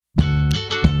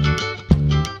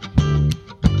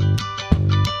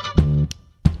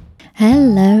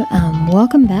Hello and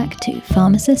welcome back to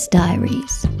Pharmacist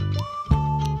Diaries,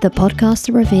 the podcast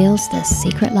that reveals the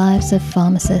secret lives of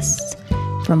pharmacists,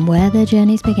 from where their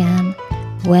journeys began,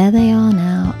 where they are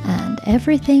now, and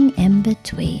everything in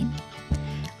between.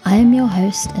 I am your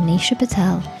host, Anisha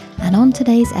Patel, and on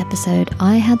today's episode,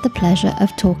 I had the pleasure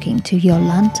of talking to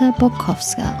Jolanta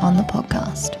Bobkowska on the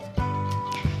podcast.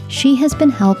 She has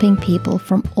been helping people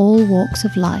from all walks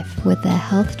of life with their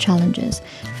health challenges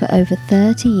for over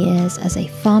 30 years as a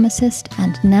pharmacist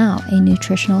and now a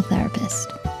nutritional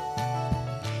therapist.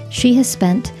 She has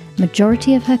spent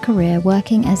majority of her career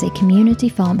working as a community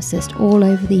pharmacist all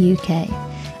over the UK,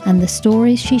 and the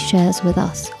stories she shares with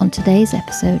us on today's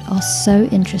episode are so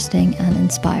interesting and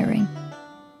inspiring.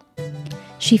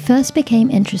 She first became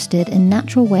interested in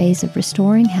natural ways of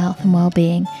restoring health and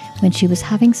well-being when she was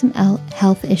having some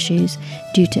health issues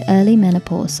due to early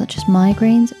menopause, such as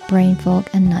migraines, brain fog,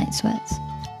 and night sweats.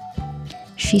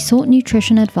 She sought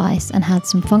nutrition advice and had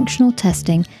some functional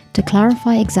testing to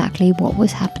clarify exactly what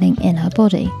was happening in her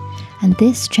body, and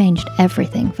this changed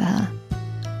everything for her.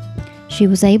 She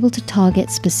was able to target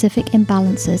specific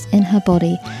imbalances in her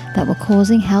body that were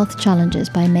causing health challenges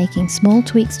by making small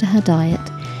tweaks to her diet,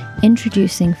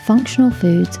 introducing functional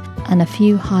foods, and a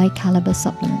few high-caliber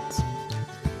supplements.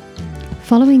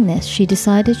 Following this, she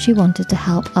decided she wanted to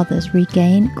help others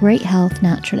regain great health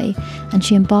naturally, and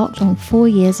she embarked on 4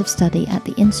 years of study at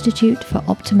the Institute for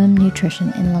Optimum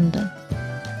Nutrition in London.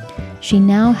 She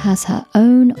now has her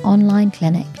own online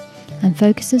clinic and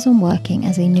focuses on working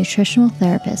as a nutritional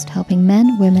therapist, helping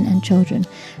men, women, and children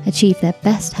achieve their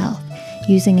best health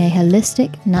using a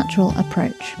holistic, natural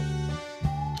approach.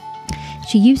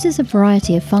 She uses a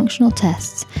variety of functional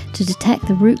tests to detect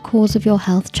the root cause of your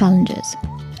health challenges,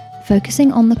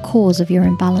 focusing on the cause of your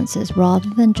imbalances rather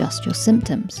than just your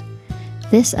symptoms.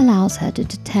 This allows her to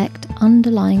detect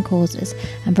underlying causes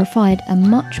and provide a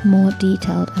much more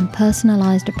detailed and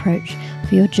personalised approach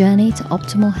for your journey to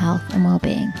optimal health and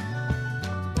well-being.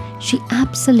 She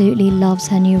absolutely loves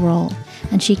her new role,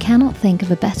 and she cannot think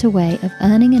of a better way of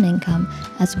earning an income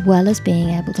as well as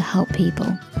being able to help people.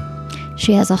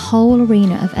 She has a whole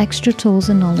arena of extra tools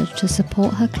and knowledge to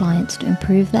support her clients to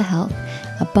improve their health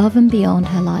above and beyond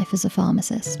her life as a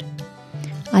pharmacist.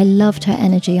 I loved her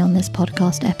energy on this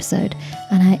podcast episode,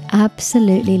 and I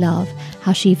absolutely love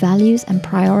how she values and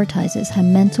prioritizes her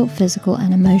mental, physical,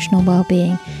 and emotional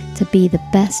well-being to be the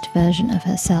best version of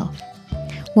herself.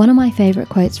 One of my favorite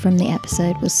quotes from the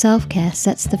episode was, "Self-care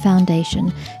sets the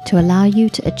foundation to allow you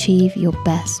to achieve your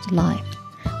best life."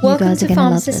 Welcome to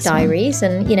Pharmacist Diaries,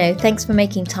 and thanks for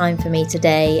making time for me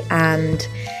today, and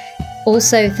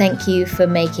also thank you for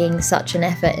making such an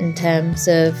effort in terms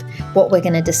of what we're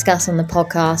going to discuss on the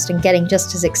podcast and getting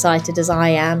just as excited as I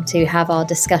am to have our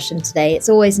discussion today. It's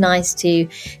always nice to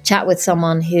chat with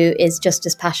someone who is just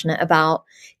as passionate about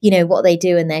what they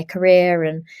do in their career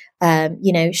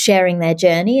and sharing their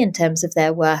journey in terms of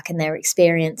their work and their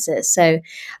experiences. So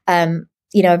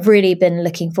I've really been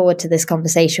looking forward to this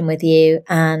conversation with you,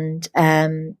 and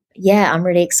I'm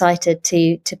really excited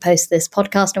to post this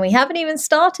podcast, and we haven't even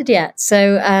started yet.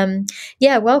 So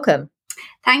welcome.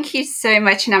 Thank you so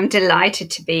much, and I'm delighted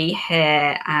to be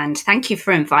here, and thank you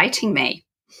for inviting me.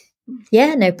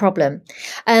 Yeah, no problem.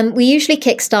 We usually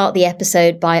kickstart the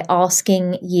episode by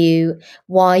asking you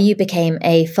why you became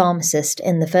a pharmacist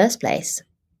in the first place.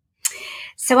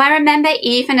 So I remember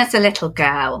even as a little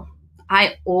girl,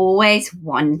 I always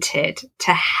wanted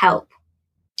to help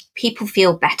people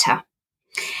feel better.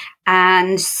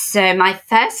 And so my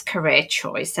first career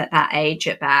choice at that age,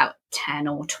 about 10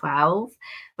 or 12,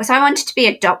 was I wanted to be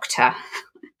a doctor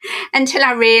until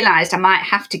I realised I might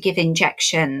have to give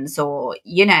injections or,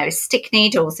 stick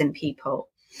needles in people.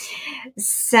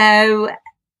 So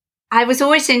I was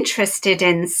always interested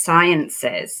in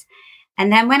sciences.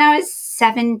 And then when I was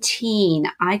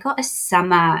 17, I got a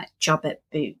summer job at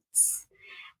Boots.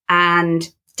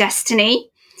 And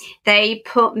Destiny, they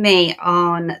put me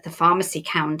on the pharmacy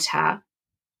counter,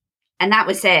 and that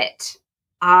was it.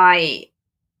 I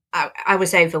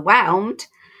was overwhelmed,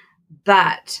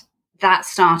 but that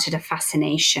started a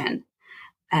fascination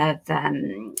of,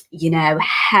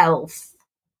 health,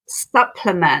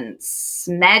 supplements,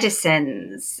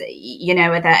 medicines,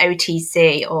 whether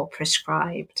OTC or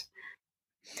prescribed.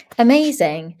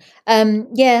 Amazing.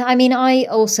 I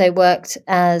also worked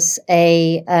as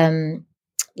a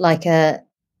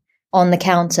on the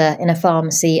counter in a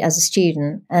pharmacy as a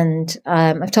student, and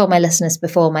I've told my listeners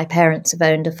before, my parents have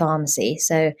owned a pharmacy,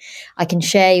 so I can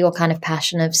share your kind of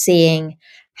passion of seeing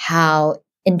how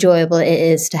enjoyable it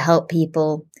is to help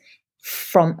people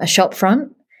from a shop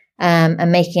front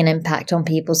and making an impact on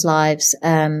people's lives,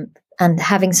 and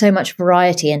having so much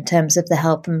variety in terms of the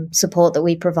help and support that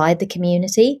we provide the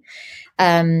community,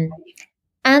 and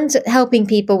helping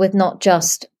people with not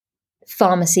just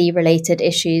pharmacy related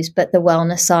issues, but the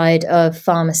wellness side of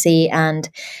pharmacy, and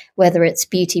whether it's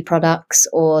beauty products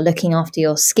or looking after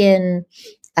your skin,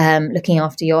 looking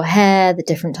after your hair, the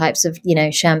different types of,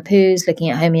 shampoos, looking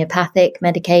at homeopathic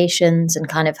medications and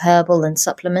kind of herbal and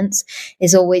supplements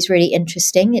is always really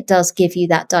interesting. It does give you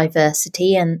that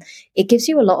diversity, and it gives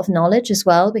you a lot of knowledge as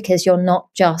well, because you're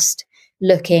not just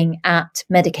looking at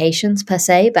medications per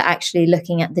se, but actually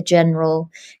looking at the general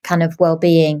kind of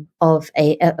well-being of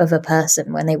a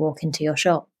person when they walk into your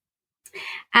shop.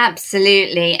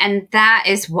 Absolutely. And that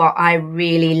is what I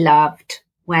really loved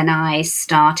when I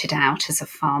started out as a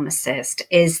pharmacist,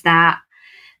 is that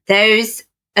those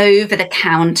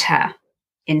over-the-counter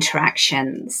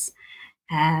interactions.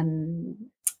 And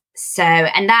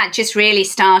that just really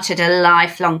started a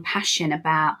lifelong passion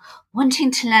about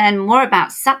wanting to learn more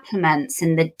about supplements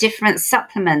and the different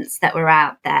supplements that were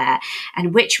out there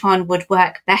and which one would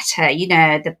work better,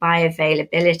 the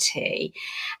bioavailability,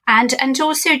 and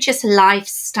also just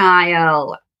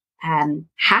lifestyle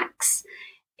hacks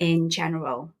in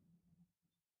general.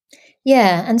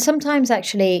 Yeah, and sometimes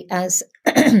actually as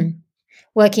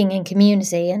working in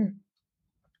community, and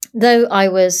though I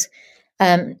was,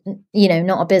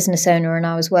 not a business owner and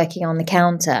I was working on the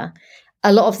counter,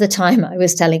 a lot of the time I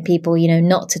was telling people,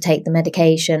 not to take the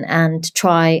medication and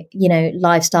try,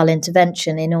 lifestyle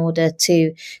intervention in order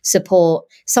to support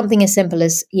something as simple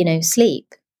as,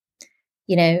 sleep.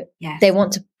 Yes. They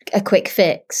want a quick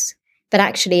fix, but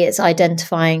actually it's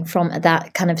identifying from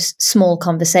that kind of small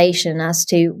conversation as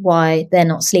to why they're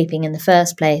not sleeping in the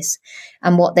first place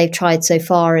and what they've tried so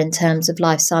far in terms of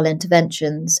lifestyle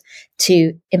interventions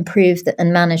to improve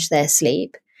and manage their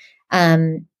sleep.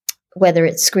 Whether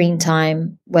it's screen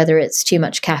time, whether it's too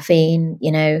much caffeine,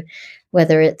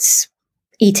 whether it's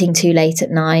eating too late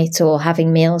at night or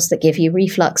having meals that give you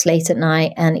reflux late at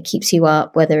night and it keeps you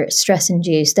up, whether it's stress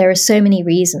induced. There are so many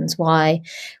reasons why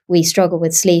we struggle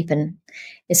with sleep, and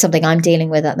it's something I'm dealing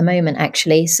with at the moment,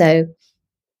 actually. So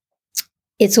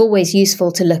it's always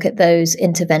useful to look at those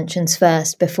interventions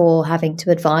first before having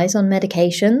to advise on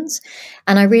medications.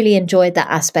 And I really enjoyed that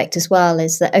aspect as well,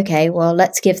 is that, okay, well,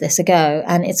 let's give this a go.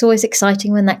 And it's always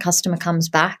exciting when that customer comes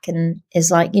back and is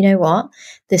like, you know what,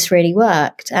 this really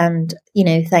worked. And,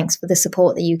 thanks for the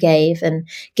support that you gave and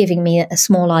giving me a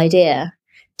small idea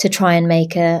to try and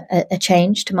make a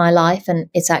change to my life. And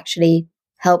it's actually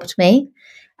helped me.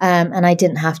 And I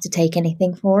didn't have to take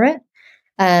anything for it.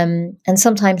 And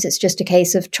sometimes it's just a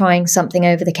case of trying something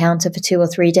over the counter for 2 or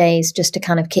 3 days just to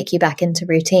kind of kick you back into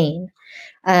routine,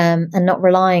 and not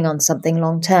relying on something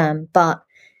long term, but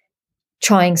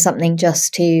trying something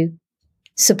just to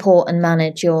support and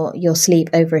manage your sleep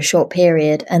over a short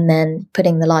period, and then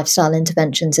putting the lifestyle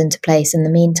interventions into place in the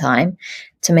meantime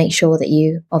to make sure that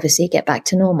you obviously get back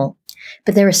to normal.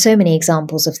 But there are so many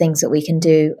examples of things that we can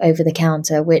do over the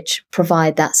counter which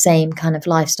provide that same kind of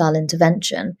lifestyle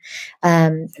intervention,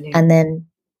 and then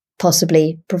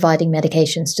possibly providing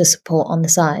medications to support on the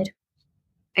side.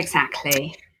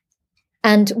 Exactly.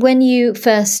 And when you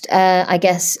first,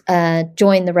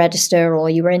 joined the register, or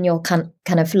you were in your kind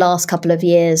of last couple of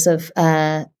years of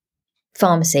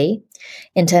pharmacy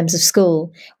in terms of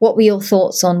school, what were your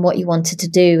thoughts on what you wanted to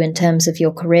do in terms of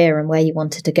your career and where you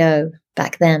wanted to go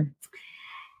back then?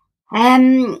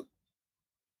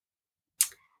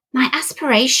 My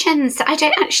aspirations, I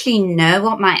don't actually know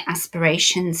what my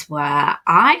aspirations were.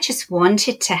 I just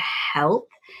wanted to help,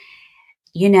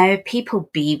 people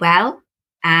be well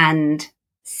and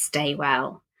stay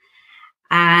well.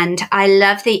 And I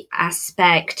love the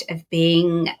aspect of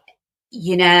being,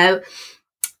 a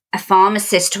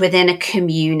pharmacist within a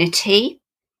community,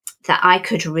 that I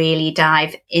could really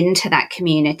dive into that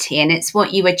community. And it's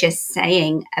what you were just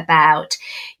saying about,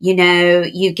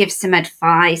 you give some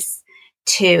advice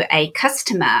to a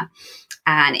customer,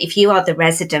 and if you are the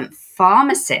resident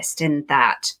pharmacist in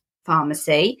that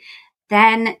pharmacy,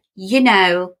 then,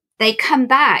 they come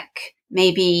back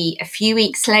maybe a few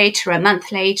weeks later, a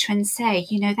month later, and say,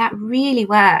 that really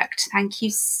worked. Thank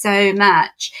you so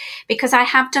much. Because I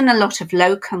have done a lot of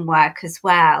locum work as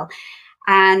well.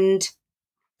 And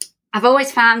I've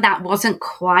always found that wasn't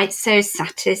quite so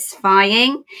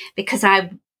satisfying, because I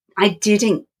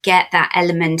didn't get that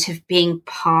element of being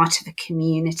part of a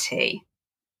community.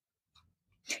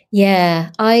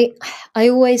 Yeah, I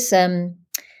always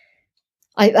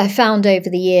I found over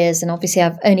the years, and obviously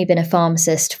I've only been a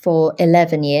pharmacist for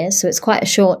 11 years, so it's quite a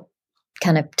short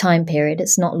kind of time period.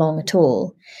 It's not long at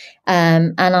all.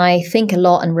 And I think a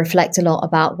lot and reflect a lot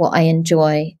about what I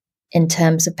enjoy in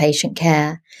terms of patient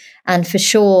care. And for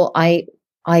sure, I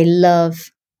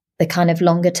love the kind of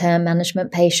longer term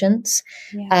management patients.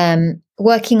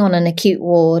 Working on an acute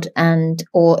ward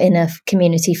or in a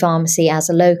community pharmacy as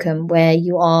a locum, where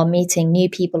you are meeting new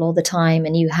people all the time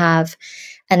and you have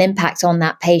an impact on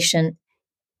that patient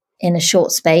in a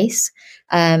short space.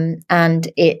 And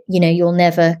you'll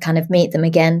never kind of meet them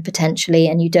again potentially,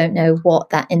 and you don't know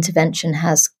what that intervention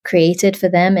has created for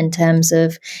them in terms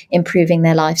of improving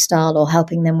their lifestyle or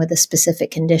helping them with a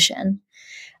specific condition.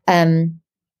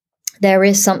 There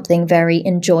is something very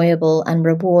enjoyable and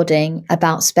rewarding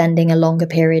about spending a longer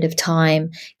period of time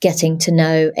getting to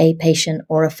know a patient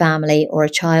or a family or a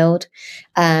child,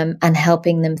 and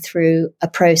helping them through a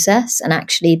process and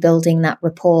actually building that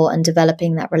rapport and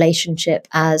developing that relationship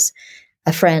as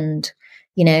a friend,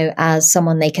 as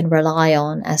someone they can rely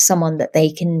on, as someone that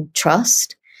they can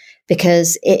trust.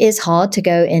 Because it is hard to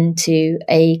go into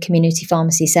a community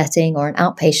pharmacy setting or an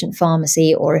outpatient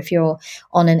pharmacy, or if you're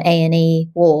on an A&E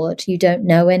ward, you don't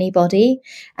know anybody.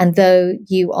 And though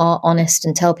you are honest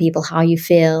and tell people how you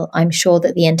feel, I'm sure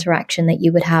that the interaction that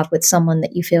you would have with someone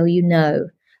that you feel you know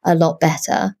a lot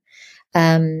better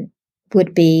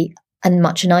would be a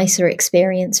much nicer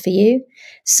experience for you.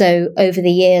 So over the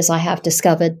years, I have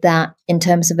discovered that in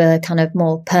terms of a kind of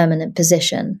more permanent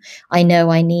position, I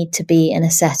know I need to be in a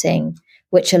setting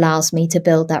which allows me to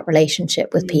build that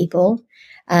relationship with people.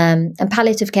 And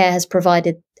palliative care has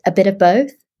provided a bit of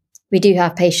both. We do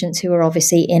have patients who are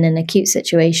obviously in an acute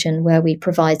situation where we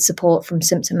provide support from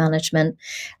symptom management,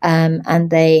 and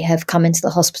they have come into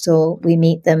the hospital. We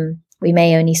meet them. We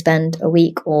may only spend a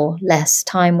week or less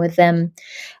time with them,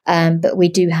 but we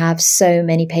do have so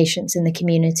many patients in the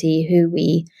community who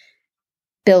we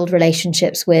build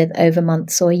relationships with over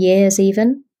months or years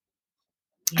even.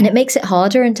 Yeah. And it makes it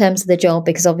harder in terms of the job,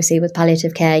 because obviously with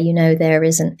palliative care, there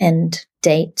is an end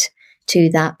date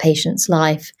to that patient's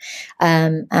life,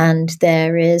 and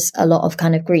there is a lot of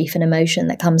kind of grief and emotion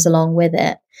that comes along with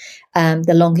it.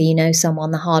 The longer you know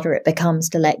someone, the harder it becomes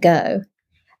to let go.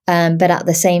 But at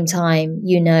the same time,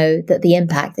 that the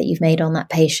impact that you've made on that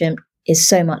patient is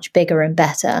so much bigger and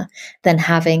better than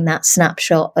having that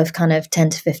snapshot of kind of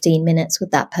 10 to 15 minutes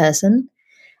with that person.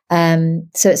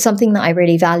 So it's something that I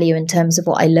really value in terms of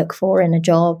what I look for in a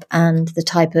job, and the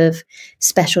type of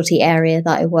specialty area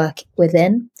that I work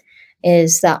within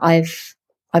is that I've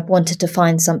wanted to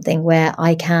find something where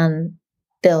I can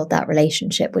build that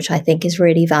relationship, which I think is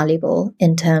really valuable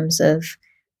in terms of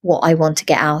what I want to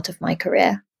get out of my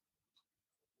career.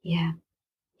 Yeah.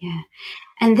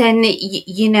 And then,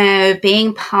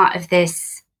 being part of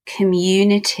this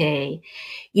community,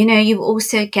 you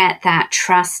also get that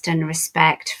trust and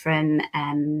respect from,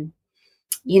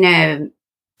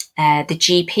 the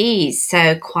GPs.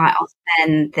 So quite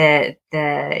often the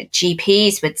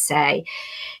GPs would say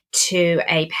to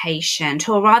a patient,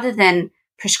 or rather than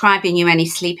prescribing you any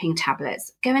sleeping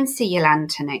tablets, go and see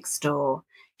Yolanta next door.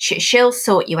 She'll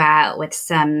sort you out with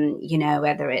some,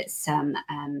 whether it's some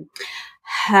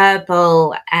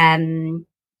herbal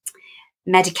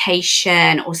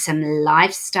medication or some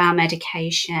lifestyle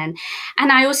medication.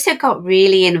 And I also got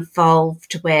really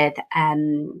involved with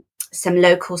some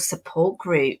local support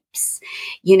groups.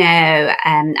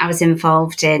 I was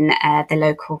involved in the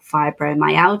local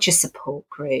fibromyalgia support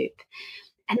group.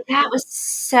 And that was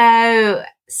so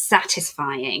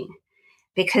satisfying,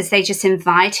 because they just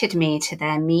invited me to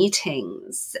their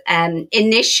meetings,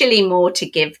 initially more to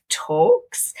give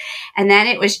talks, and then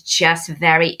it was just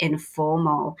very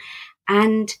informal.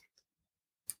 And,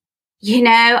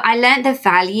 I learned the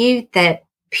value that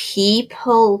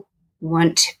people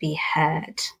want to be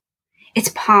heard. It's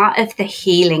part of the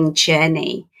healing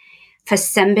journey for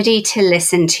somebody to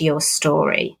listen to your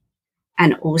story,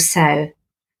 and also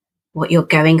what you're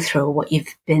going through or what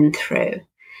you've been through.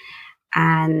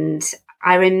 And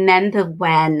I remember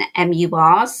when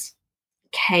MURs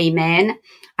came in,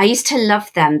 I used to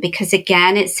love them, because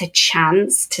again, it's a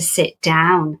chance to sit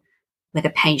down with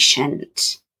a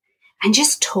patient and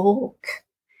just talk.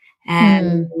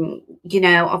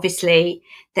 Obviously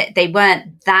that they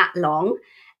weren't that long.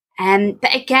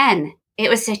 But again, it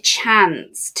was a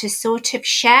chance to sort of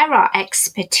share our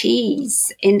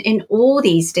expertise in all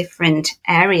these different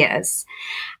areas,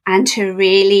 and to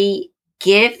really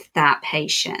give that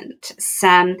patient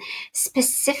some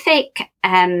specific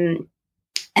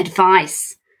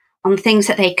advice on things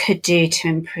that they could do to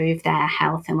improve their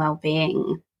health and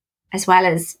well-being, as well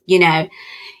as,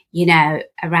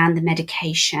 around the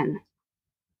medication.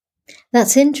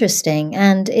 That's interesting.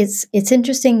 And it's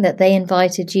interesting that they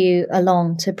invited you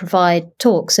along to provide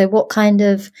talks. So what kind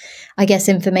of, I guess,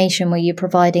 information were you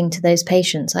providing to those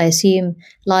patients? I assume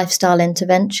lifestyle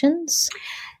interventions?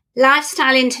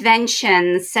 Lifestyle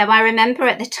interventions. So I remember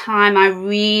at the time I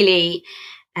really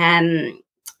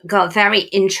got very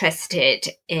interested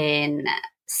in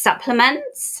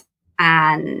supplements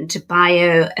and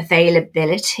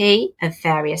bioavailability of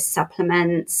various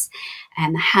supplements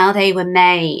and how they were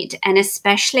made. And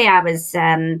especially I was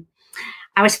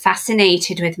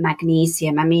fascinated with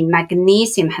magnesium. I mean,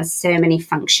 magnesium has so many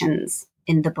functions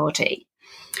in the body.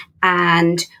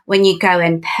 And when you go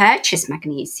and purchase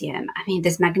magnesium, I mean,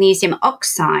 there's magnesium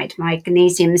oxide,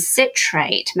 magnesium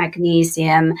citrate,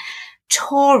 magnesium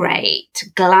taurate,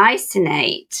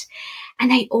 glycinate, and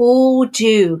they all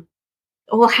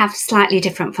have slightly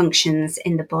different functions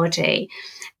in the body.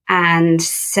 And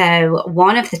so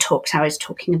one of the talks I was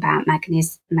talking about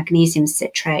magnesium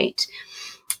citrate,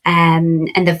 and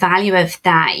the value of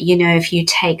that, if you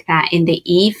take that in the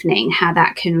evening, how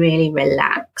that can really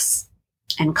relax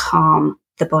and calm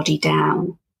the body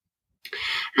down.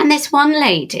 And this one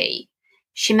lady,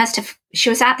 she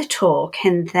was at the talk,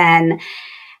 and then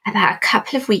about a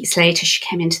couple of weeks later, she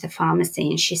came into the pharmacy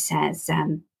and she says,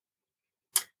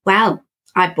 well,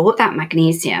 I bought that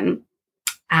magnesium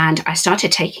and I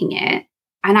started taking it,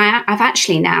 and I've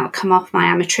actually now come off my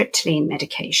amitriptyline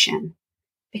medication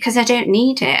because I don't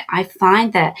need it. I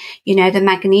find that, the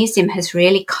magnesium has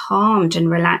really calmed and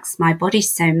relaxed my body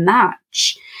so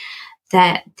much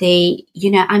that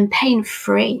I'm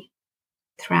pain-free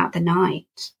throughout the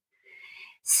night.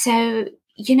 So,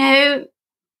 you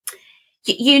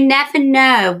never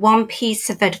know one piece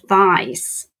of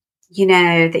advice,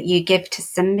 that you give to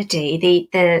somebody,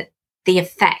 the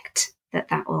effect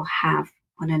that will have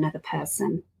on another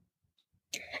person.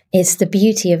 It's the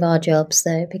beauty of our jobs,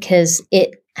 though, because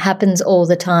it happens all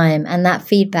the time. And that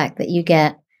feedback that you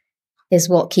get is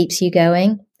what keeps you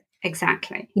going.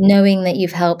 Exactly. Knowing that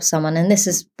you've helped someone. And this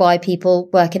is why people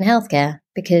work in healthcare,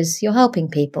 because you're helping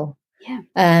people. Yeah.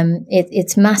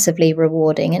 It's massively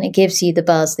rewarding, and it gives you the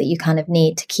buzz that you kind of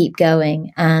need to keep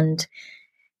going. And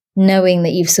knowing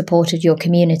that you've supported your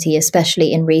community,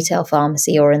 especially in retail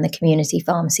pharmacy or in the community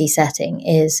pharmacy setting,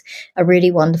 is a really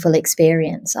wonderful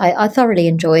experience. I thoroughly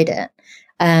enjoyed it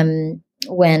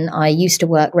when I used to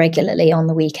work regularly on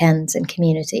the weekends in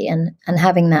community, and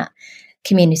having that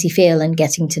community feel and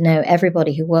getting to know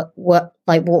everybody who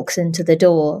walks into the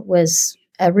door was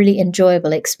a really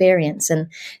enjoyable experience. And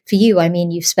for you, I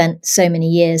mean, you've spent so many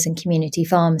years in community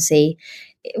pharmacy,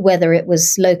 whether it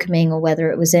was locuming or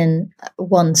whether it was in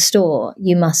one store,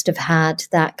 you must have had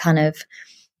that kind of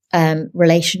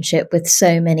relationship with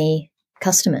so many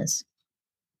customers.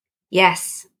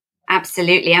 Yes,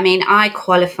 absolutely. I mean, I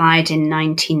qualified in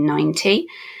 1990,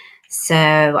 so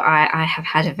I have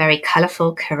had a very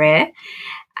colourful career.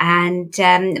 And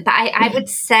but I would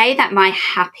say that my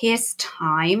happiest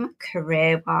time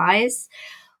career-wise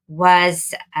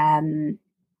was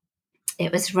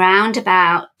it was round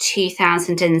about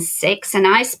 2006, and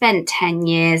I spent 10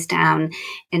 years down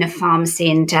in a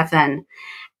pharmacy in Devon,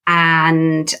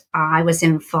 and I was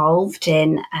involved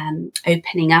in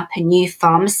opening up a new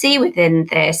pharmacy within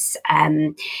this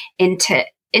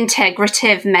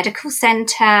integrative medical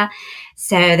centre.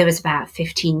 So there was about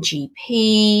 15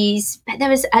 GPs, but there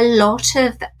was a lot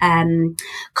of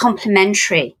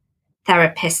complementary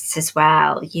therapists as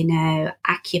well,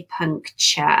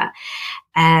 acupuncture,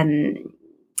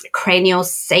 cranial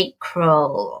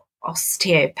sacral,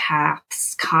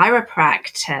 osteopaths,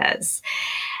 chiropractors,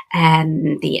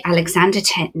 the Alexander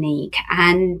technique.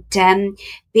 And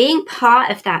being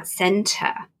part of that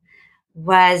centre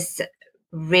was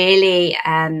really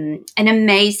an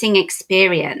amazing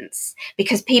experience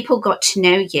because people got to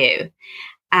know you,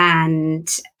 and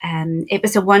it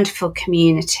was a wonderful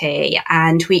community.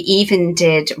 And we even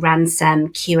ran some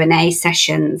Q&A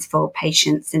sessions for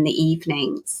patients in the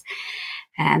evenings.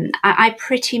 I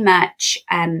pretty much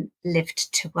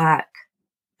lived to work,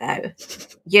 though.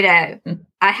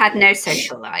 I had no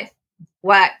social life.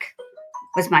 Work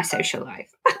was my social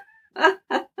life.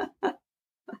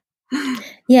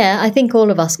 Yeah, I think all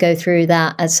of us go through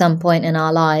that at some point in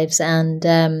our lives,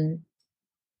 and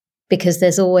because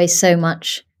there's always so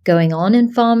much going on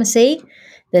in pharmacy,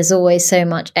 there's always so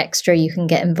much extra you can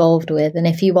get involved with. And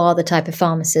if you are the type of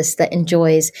pharmacist that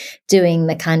enjoys doing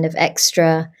the kind of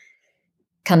extra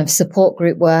kind of support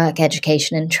group work,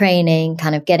 education and training,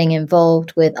 kind of getting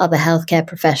involved with other healthcare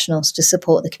professionals to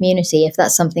support the community, if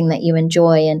that's something that you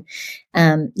enjoy,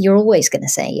 and you're always going to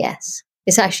say yes.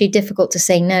 It's actually difficult to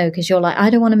say no because you're like, I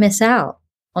don't want to miss out.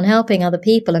 on helping other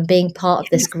people and being part of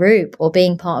this group or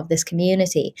being part of this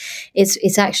community,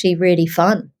 it's actually really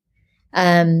fun.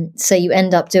 So you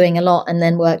end up doing a lot, and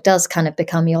then work does kind of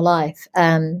become your life.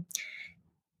 And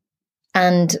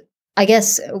I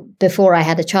guess before I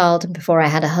had a child and before I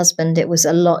had a husband, it was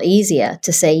a lot easier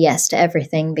to say yes to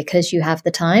everything because you have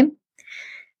the time.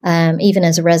 Even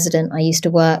as a resident, I used to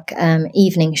work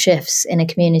evening shifts in a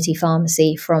community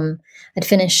pharmacy I'd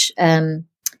finish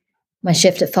my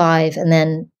shift at 5 and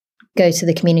then go to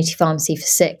the community pharmacy for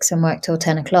 6 and work till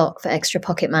 10 o'clock for extra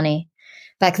pocket money.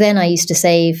 Back then, I used to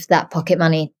save that pocket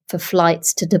money for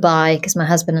flights to Dubai because my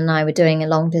husband and I were doing a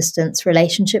long distance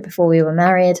relationship before we were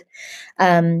married.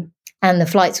 And the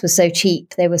flights were so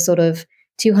cheap. They were sort of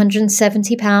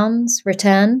 £270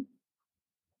 return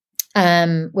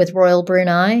with Royal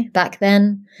Brunei back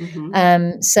then.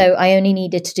 Mm-hmm. So I only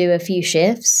needed to do a few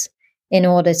shifts in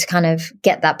order to kind of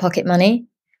get that pocket money,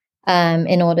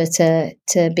 in order to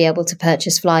be able to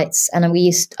purchase flights. And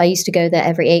I used to go there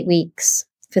every 8 weeks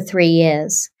for 3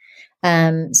 years.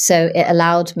 So it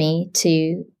allowed me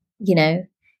to,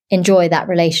 enjoy that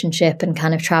relationship and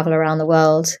kind of travel around the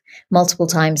world multiple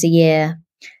times a year.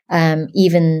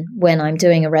 Even when I'm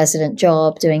doing a resident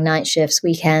job, doing night shifts,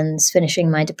 weekends,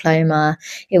 finishing my diploma,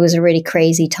 it was a really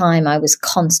crazy time. I was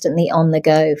constantly on the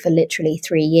go for literally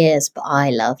 3 years, but I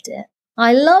loved it.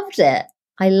 I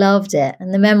loved it.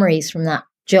 And the memories from that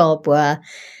job were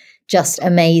just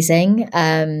amazing.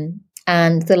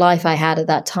 And the life I had at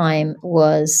that time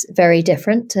was very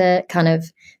different to kind of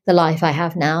the life I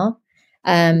have now.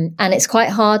 And it's quite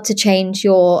hard to change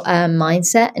your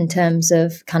mindset in terms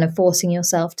of kind of forcing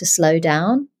yourself to slow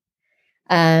down,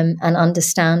 and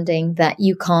understanding that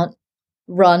you can't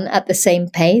run at the same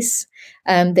pace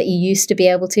that you used to be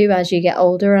able to as you get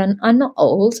older. And I'm not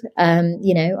old, I'm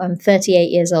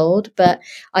 38 years old, but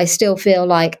I still feel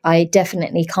like I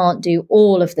definitely can't do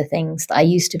all of the things that I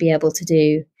used to be able to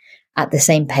do at the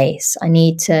same pace. I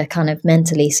need to kind of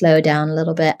mentally slow down a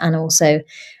little bit. And also,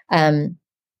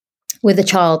 with a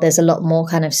child, there's a lot more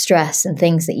kind of stress and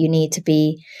things that you need to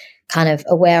be kind of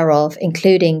aware of,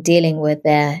 including dealing with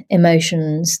their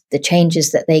emotions, the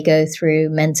changes that they go through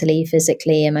mentally,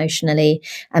 physically, emotionally,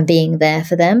 and being there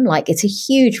for them. Like, it's a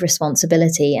huge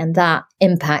responsibility, and that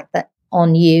impact that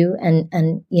on you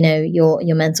and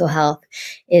your mental health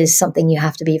is something you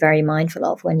have to be very mindful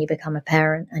of when you become a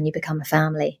parent and you become a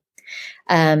family.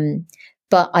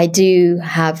 But I do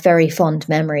have very fond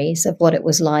memories of what it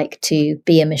was like to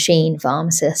be a machine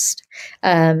pharmacist,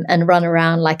 and run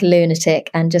around like a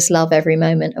lunatic and just love every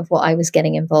moment of what I was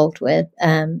getting involved with.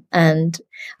 And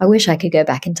I wish I could go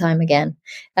back in time again,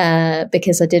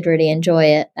 because I did really enjoy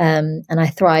it. And I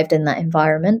thrived in that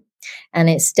environment. And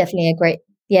it's definitely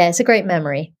it's a great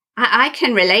memory. I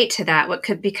can relate to that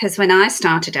because when I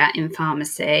started out in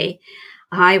pharmacy,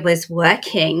 I was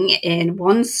working in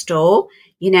one store,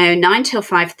 9 till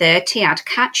 5:30. I'd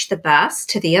catch the bus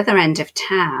to the other end of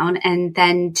town and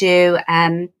then do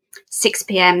 6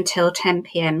 p.m. till 10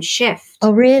 p.m. shift.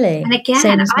 Oh, really? And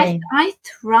again, I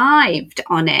thrived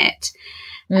on it.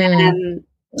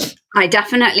 I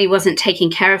definitely wasn't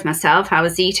taking care of myself. I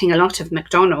was eating a lot of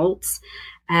McDonald's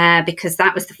because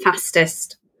that was the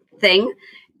fastest thing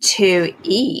to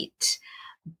eat.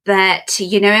 But,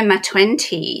 in my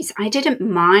 20s, I didn't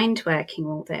mind working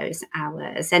all those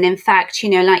hours. And in fact,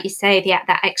 like you say,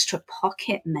 that extra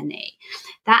pocket money,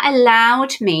 that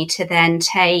allowed me to then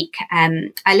take,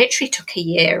 I literally took a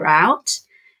year out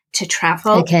to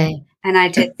travel. Okay. And I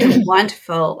did some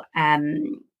wonderful, I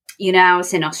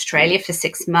was in Australia for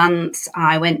 6 months.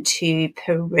 I went to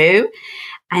Peru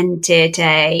and did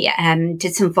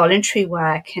some voluntary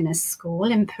work in a school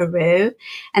in Peru.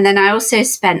 And then I also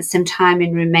spent some time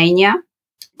in Romania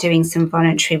doing some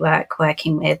voluntary work,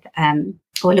 working with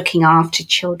or looking after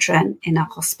children in a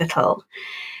hospital.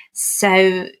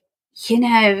 So,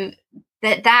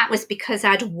 that was because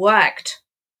I'd worked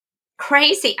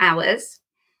crazy hours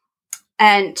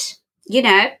and,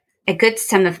 a good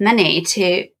sum of money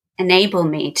to enable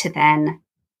me to then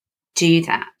do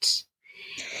that.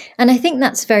 And I think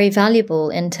that's very valuable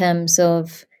in terms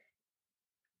of,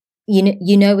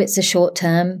 it's a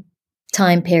short-term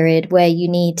time period where you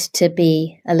need to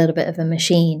be a little bit of a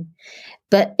machine.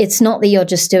 But it's not that you're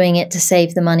just doing it to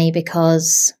save the money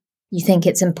because you think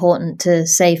it's important to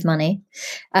save money.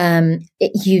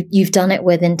 You've done it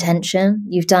with intention.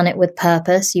 You've done it with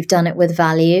purpose. You've done it with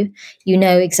value. You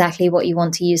know exactly what you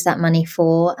want to use that money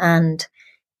for. And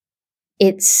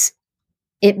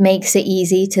it makes it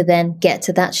easy to then get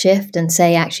to that shift and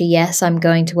say, actually, yes, I'm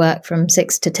going to work from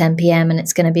 6 to 10 p.m. and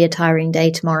it's going to be a tiring day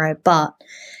tomorrow, but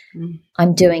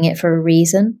I'm doing it for a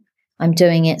reason. I'm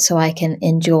doing it so I can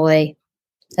enjoy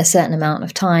a certain amount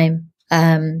of time,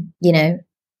 a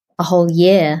whole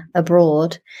year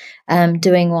abroad,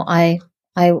 doing what I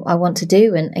want to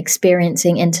do and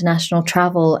experiencing international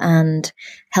travel and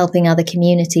helping other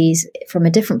communities from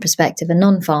a different perspective, a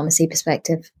non-pharmacy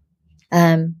perspective,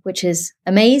 which is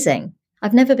amazing.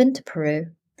 I've never been to Peru.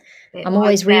 I'm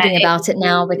always reading about it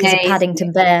now because of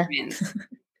Paddington Bear.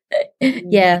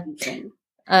 Yeah.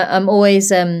 I'm always,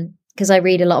 because I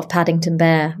read a lot of Paddington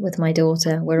Bear with my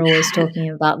daughter. We're always talking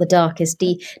about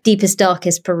the deepest,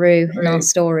 darkest Peru in our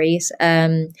stories.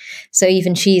 So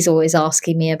even she's always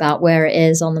asking me about where it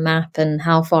is on the map and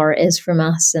how far it is from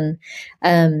us.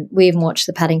 And we even watched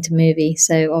the Paddington movie.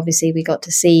 So obviously we got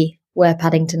to see where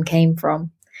Paddington came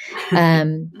from.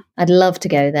 I'd love to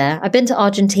go there. I've been to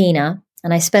Argentina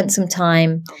and I spent some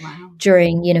time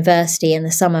during university in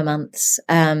the summer months.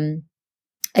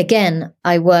 Again,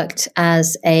 I worked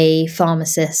as a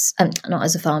pharmacist, not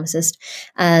as a pharmacist,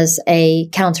 as a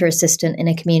counter assistant in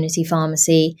a community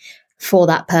pharmacy for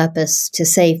that purpose, to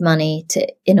save money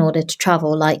in order to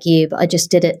travel like you. But I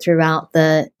just did it throughout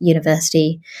the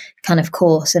university kind of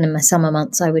course. And in my summer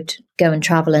months, I would go and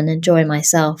travel and enjoy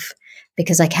myself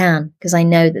because I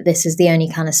know that this is the only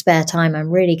kind of spare time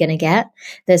I'm really going to get.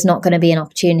 There's not going to be an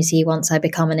opportunity once I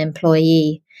become an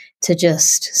employee to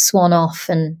just swan off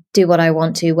and do what I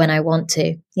want to when I want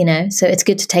to, So it's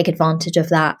good to take advantage of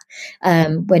that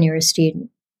when you're a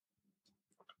student.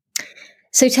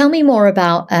 So tell me more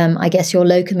about, I guess, your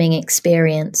locuming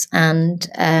experience. And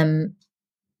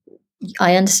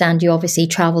I understand you obviously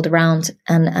traveled around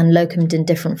and locumed in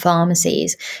different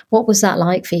pharmacies. What was that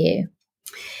like for you?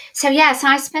 So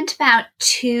I spent about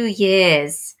 2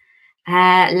 years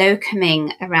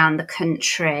locuming around the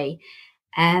country.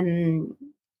 And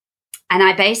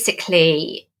I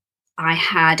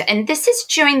had, and this is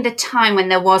during the time when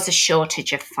there was a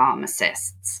shortage of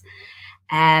pharmacists.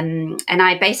 And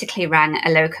I basically rang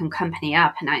a locum company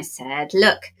up and I said,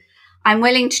 look, I'm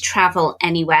willing to travel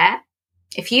anywhere.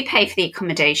 If you pay for the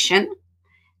accommodation,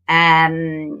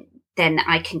 then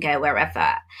I can go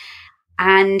wherever.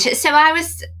 And so I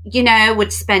was,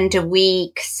 would spend a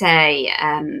week, say,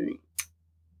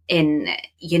 in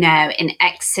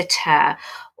Exeter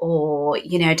or,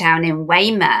 down in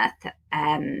Weymouth,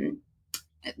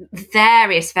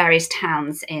 various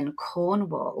towns in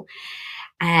Cornwall,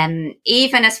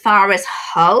 even as far as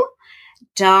Hull,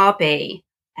 Derby,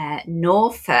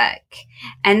 Norfolk.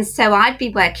 And so I'd be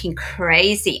working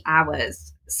crazy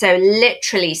hours. So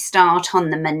literally start on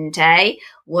the Monday,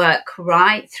 work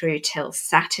right through till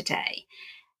Saturday.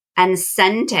 And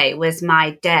Sunday was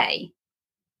my day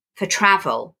for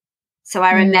travel. So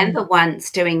I remember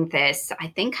once doing this, I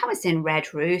think I was in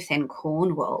Redruth in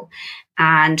Cornwall,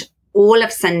 and all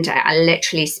of Sunday I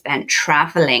literally spent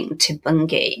traveling to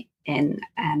Bungay in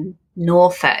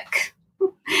Norfolk.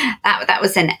 That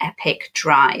was an epic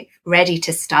drive, ready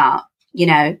to start,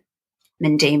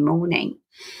 Monday morning.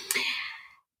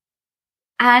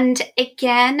 And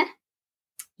again,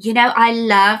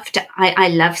 I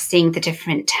love seeing the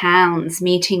different towns,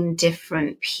 meeting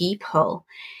different people.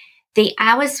 The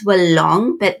hours were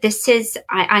long, but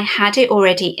I had it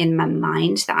already in my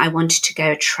mind that I wanted to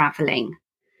go traveling.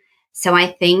 So I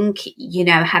think,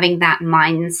 having that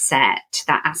mindset,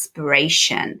 that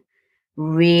aspiration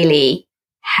really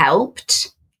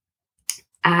helped.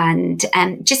 And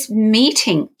just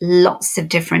meeting lots of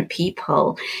different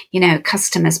people,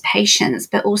 customers, patients,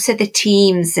 but also the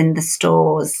teams in the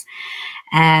stores.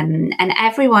 And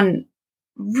everyone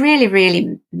really,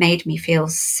 really made me feel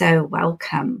so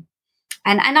welcome.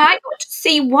 And I got to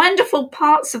see wonderful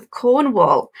parts of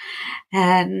Cornwall.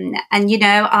 And,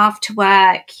 after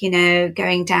work,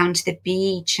 going down to the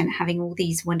beach and having all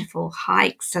these wonderful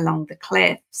hikes along the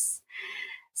cliffs.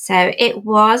 So it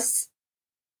was,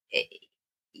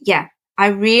 I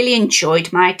really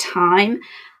enjoyed my time.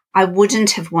 I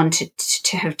wouldn't have wanted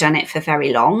to have done it for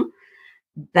very long,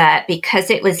 but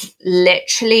because it was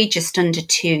literally just under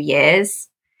 2 years,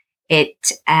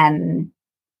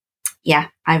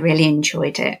 I really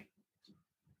enjoyed it.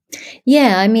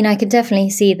 Yeah, I mean, I could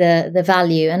definitely see the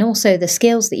value, and also the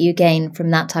skills that you gain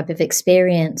from that type of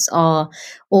experience are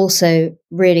also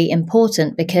really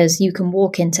important, because you can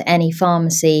walk into any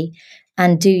pharmacy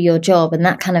and do your job, and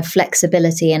that kind of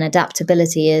flexibility and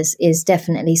adaptability is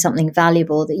definitely something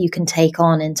valuable that you can take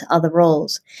on into other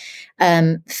roles.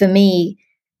 For me,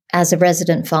 as a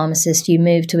resident pharmacist, you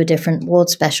move to a different ward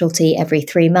specialty every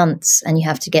 3 months, and you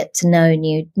have to get to know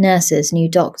new nurses, new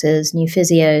doctors, new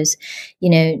physios,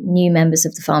 new members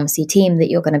of the pharmacy team that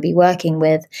you're going to be working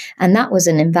with. And that was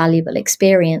an invaluable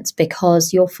experience,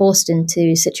 because you're forced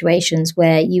into situations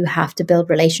where you have to build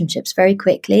relationships very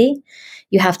quickly.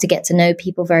 You have to get to know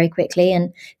people very quickly.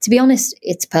 And to be honest,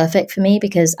 it's perfect for me,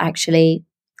 because actually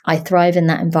I thrive in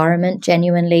that environment.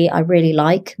 Genuinely, I really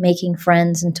like making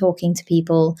friends and talking to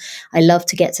people. I love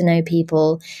to get to know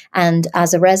people. And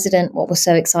as a resident, what was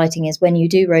so exciting is when you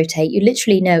do rotate, you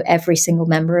literally know every single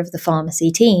member of the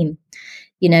pharmacy team.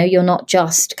 You're not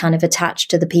just kind of attached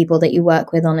to the people that you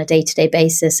work with on a day-to-day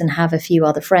basis and have a few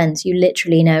other friends. You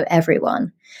literally know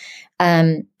everyone.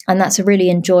 And that's a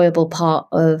really enjoyable part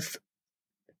of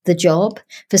the job.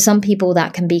 For some people,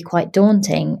 that can be quite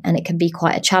daunting, and it can be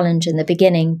quite a challenge in the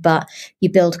beginning, but you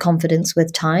build confidence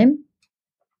with time.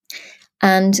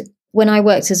 And when I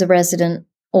worked as a resident,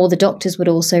 all the doctors would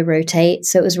also rotate.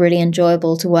 So it was really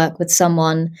enjoyable to work with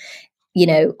someone,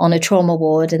 on a trauma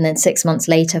ward, and then 6 months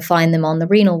later find them on the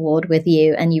renal ward with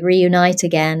you, and you reunite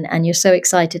again, and you're so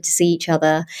excited to see each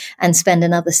other and spend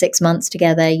another 6 months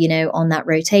together, on that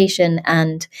rotation.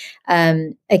 And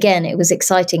again, it was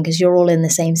exciting because you're all in the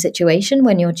same situation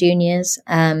when you're juniors,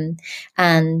 and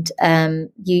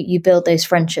you build those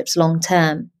friendships long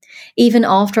term. Even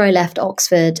after I left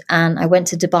Oxford and I went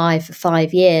to Dubai for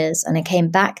 5 years and I came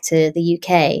back to the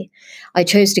UK, I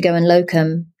chose to go and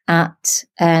locum at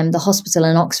the hospital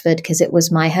in Oxford because it was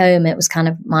my home. It was kind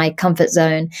of my comfort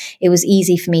zone. It was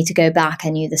easy for me to go back. I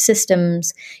knew the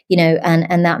systems,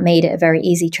 and that made it a very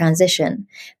easy transition.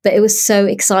 But it was so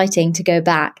exciting to go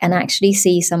back and actually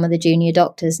see some of the junior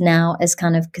doctors now as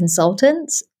kind of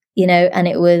consultants, and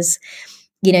it was,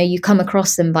 you come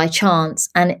across them by chance,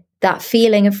 and that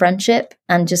feeling of friendship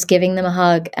and just giving them a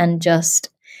hug, and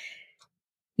just,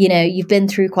 you've been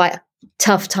through quite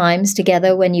tough times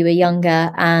together when you were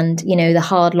younger, and the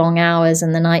hard long hours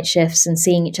and the night shifts, and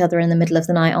seeing each other in the middle of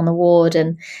the night on the ward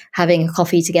and having a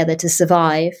coffee together to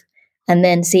survive, and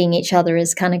then seeing each other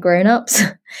as kind of grown-ups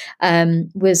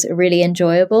was really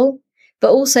enjoyable.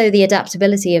 But also the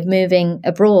adaptability of moving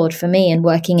abroad for me and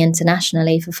working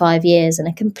internationally for 5 years in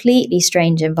a completely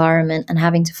strange environment, and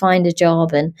having to find a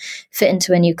job and fit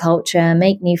into a new culture,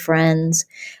 make new friends,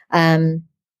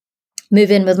 move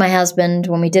in with my husband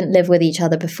when we didn't live with each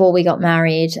other before we got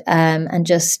married. And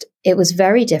just, it was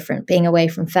very different being away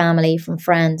from family, from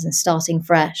friends, and starting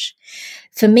fresh.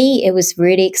 For me, it was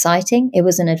really exciting. It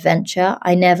was an adventure.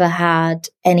 I never had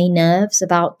any nerves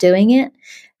about doing it.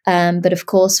 But of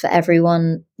course, for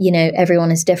everyone,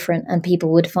 everyone is different, and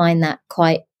people would find that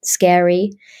quite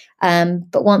scary.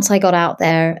 But once I got out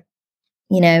there,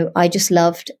 I just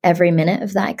loved every minute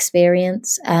of that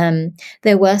experience.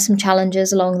 There were some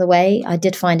challenges along the way. I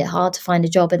did find it hard to find a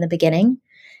job in the beginning.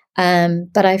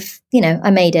 But I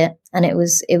made it, and it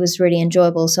was really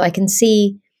enjoyable. So I can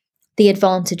see the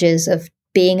advantages of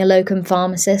being a locum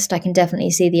pharmacist. I can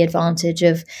definitely see the advantage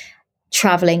of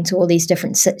traveling to all these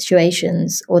different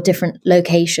situations or different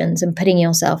locations and putting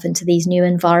yourself into these new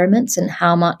environments, and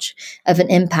how much of an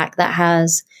impact that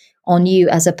has on you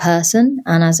as a person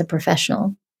and as a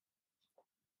professional.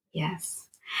 Yes.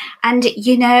 And,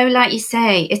 like you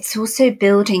say, it's also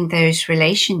building those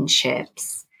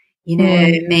relationships,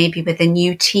 maybe with a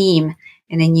new team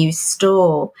in a new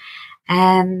store.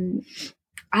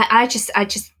 I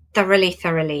just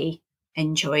thoroughly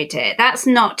enjoyed it. That's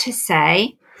not to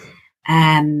say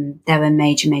there were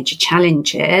major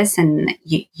challenges, and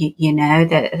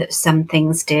that some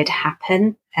things did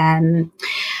happen.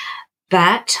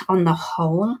 But on the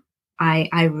whole,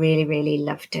 I really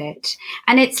loved it.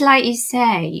 And it's like you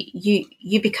say,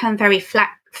 you become very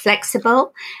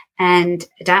flexible and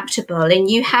adaptable, and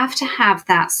you have to have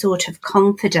that sort of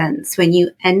confidence when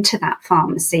you enter that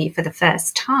pharmacy for the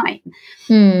first time.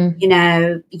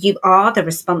 You are the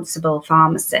responsible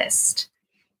pharmacist,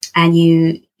 and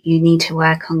you need to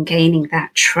work on gaining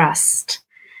that trust.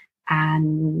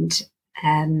 And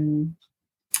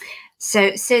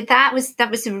so that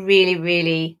was a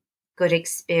really good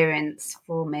experience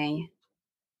for me.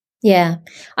 Yeah.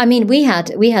 I mean, we had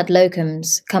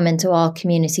locums come into our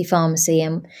community pharmacy,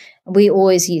 and we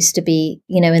always used to be,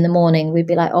 in the morning, we'd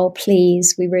be like, oh,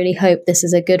 please, we really hope this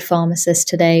is a good pharmacist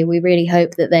today. We really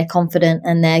hope that they're confident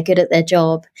and they're good at their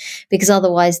job, because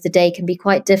otherwise the day can be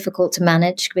quite difficult to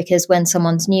manage, because when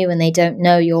someone's new and they don't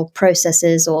know your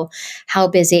processes, or how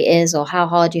busy it is, or how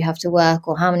hard you have to work,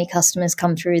 or how many customers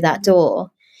come through that door,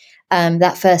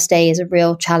 that first day is a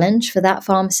real challenge for that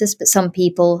pharmacist. But some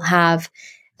people have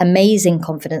amazing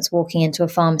confidence walking into a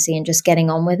pharmacy and just getting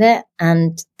on with it.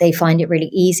 And they find it really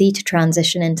easy to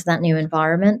transition into that new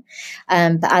environment.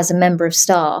 But as a member of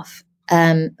staff,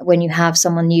 when you have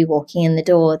someone new walking in the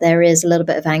door, there is a little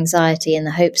bit of anxiety in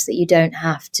the hopes that you don't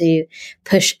have to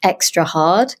push extra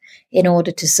hard in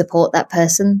order to support that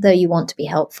person, though you want to be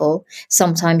helpful.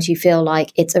 Sometimes you feel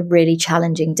like it's a really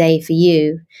challenging day for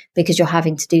you because you're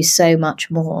having to do so much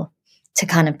more to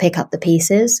kind of pick up the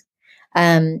pieces.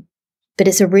 But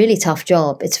it's a really tough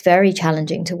job. It's very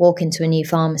challenging to walk into a new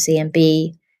pharmacy and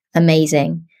be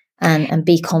amazing and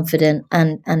be confident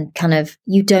and kind of,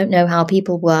 you don't know how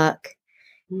people work.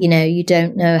 You know, you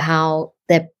don't know how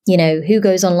they're, you know, who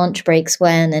goes on lunch breaks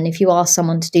when, and if you ask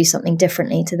someone to do something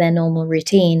differently to their normal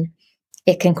routine,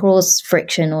 it can cause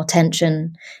friction or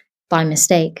tension by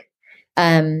mistake.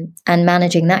 And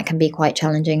managing that can be quite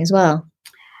challenging as well.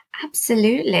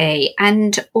 Absolutely.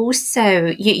 And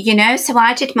also, you know, so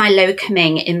I did my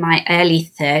locuming in my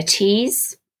early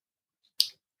 30s,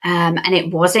 and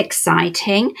it was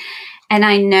exciting. And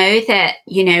I know that,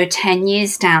 you know, 10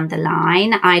 years down the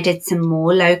line, I did some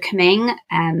more locuming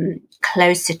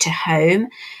closer to home,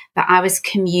 but I was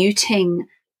commuting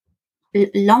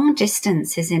long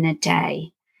distances in a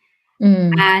day.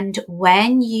 And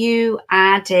when you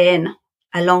add in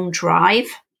a long drive,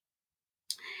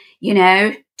 you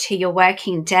know, to your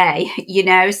working day, you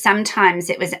know, sometimes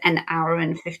it was an hour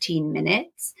and 15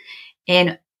 minutes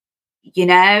in, you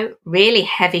know, really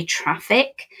heavy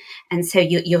traffic. And so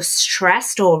you're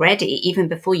stressed already, even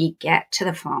before you get to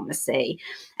the pharmacy.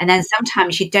 And then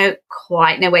sometimes you don't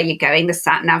quite know where you're going. The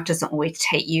sat nav doesn't always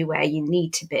take you where you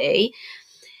need to be.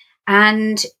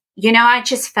 And, you know, I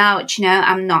just felt, you know,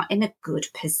 I'm not in a good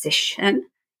position,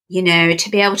 you know, to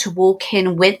be able to walk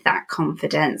in with that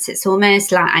confidence. It's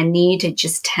almost like I needed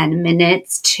just 10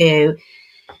 minutes to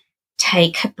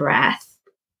take a breath,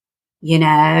 you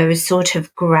know, sort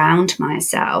of ground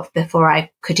myself before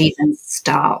I could even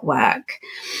start work.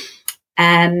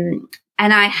 And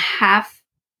I have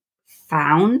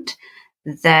found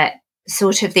that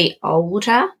sort of the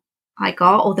older I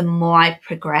got, or the more I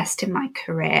progressed in my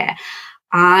career,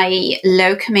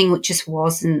 locuming just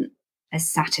wasn't as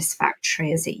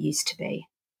satisfactory as it used to be.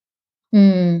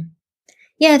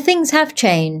 Yeah, things have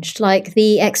changed. Like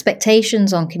the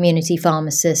expectations on community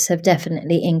pharmacists have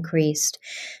definitely increased.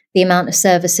 The amount of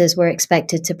services we're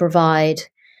expected to provide,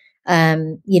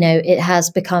 you know, it has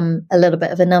become a little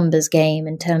bit of a numbers game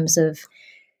in terms of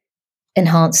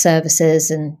enhanced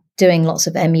services and doing lots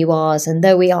of MURs. And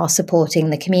though we are supporting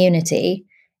the community,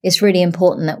 it's really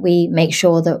important that we make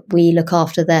sure that we look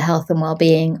after the health and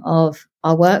well-being of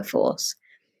our workforce.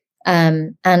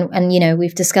 And you know,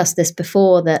 we've discussed this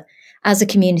before, that as a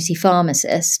community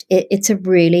pharmacist, it's a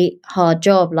really hard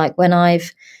job. Like when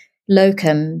I've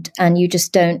locumed and you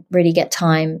just don't really get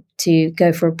time to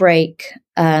go for a break,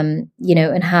 you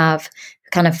know, and have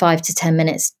kind of 5 to 10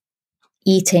 minutes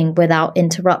eating without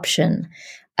interruption.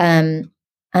 And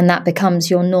that becomes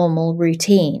your normal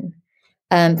routine.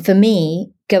 For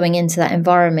me, going into that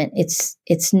environment,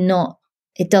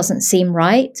 it doesn't seem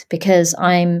right, because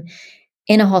I'm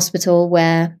in a hospital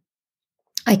where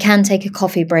I can take a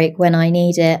coffee break when I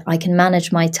need it. I can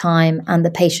manage my time and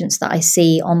the patients that I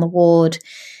see on the ward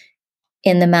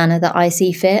in the manner that I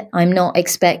see fit. I'm not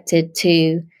expected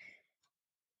to,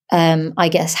 I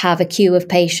guess, have a queue of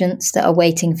patients that are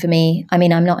waiting for me. I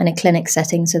mean, I'm not in a clinic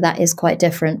setting, so that is quite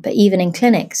different. But even in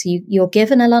clinics, you're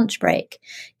given a lunch break.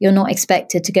 You're not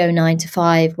expected to go 9 to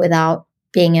 5 without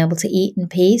being able to eat in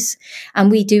peace.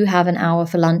 And we do have an hour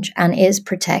for lunch, and is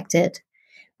protected.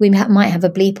 We might have a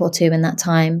bleep or two in that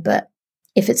time, but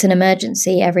if it's an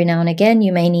emergency, every now and again,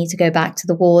 you may need to go back to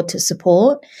the ward to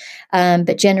support.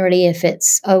 But generally, if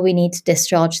it's, we need to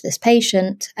discharge this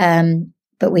patient,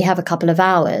 but we have a couple of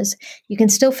hours, you can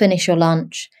still finish your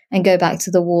lunch and go back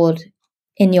to the ward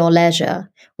in your leisure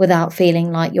without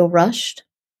feeling like you're rushed.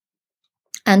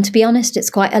 And to be honest, it's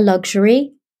quite a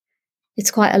luxury. It's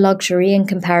quite a luxury in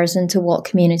comparison to what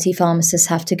community pharmacists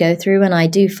have to go through. And I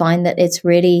do find that it's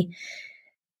really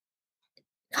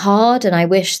hard, and I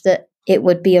wish that it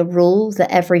would be a rule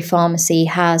that every pharmacy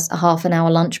has a half an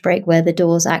hour lunch break where the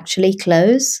doors actually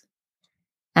close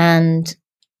and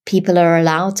people are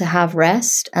allowed to have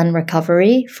rest and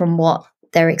recovery from what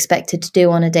they're expected to do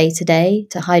on a day-to-day,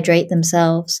 to hydrate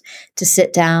themselves, to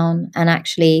sit down and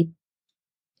actually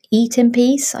eat in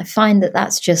peace. I find that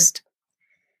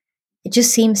it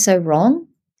just seems so wrong.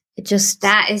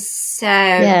 That is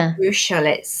so crucial.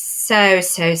 It's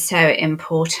so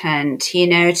important, you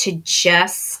know, to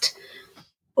just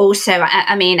also,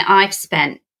 I mean, I've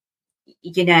spent,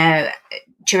 you know,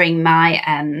 during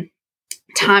my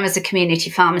time as a community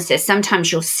pharmacist,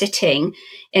 sometimes you're sitting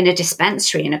in a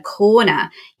dispensary in a corner,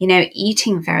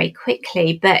 eating very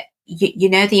quickly, but you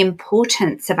know the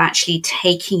importance of actually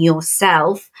taking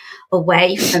yourself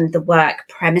away from the work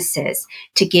premises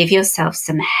to give yourself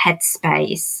some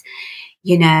headspace,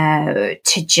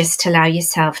 to just allow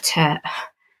yourself to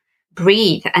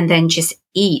breathe and then just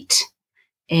eat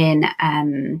in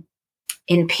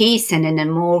peace and in a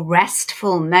more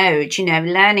restful mode,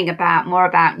 learning more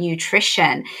about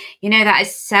nutrition. That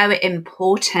is so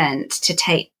important, to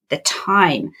take the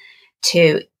time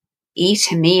to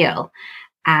eat a meal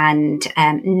and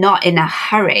not in a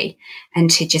hurry, and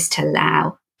to just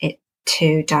allow it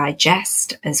to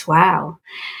digest as well.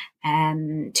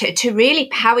 To really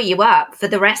power you up for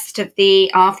the rest of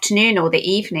the afternoon or the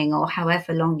evening or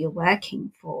however long you're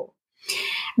working for.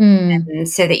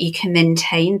 So that you can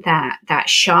maintain that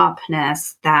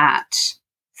sharpness, that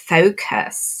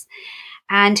focus.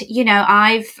 And,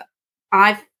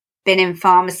 I've been in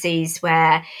pharmacies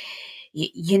where,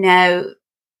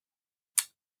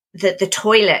 the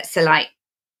toilets are like,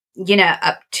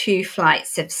 up 2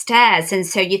 flights of stairs. And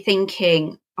so you're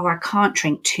thinking, oh, I can't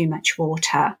drink too much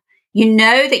water. You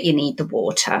know that you need the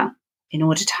water in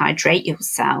order to hydrate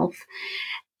yourself,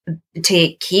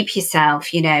 to keep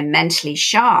yourself, mentally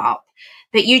sharp.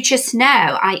 But you just know,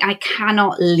 I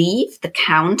cannot leave the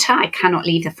counter. I cannot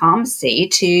leave the pharmacy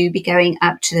to be going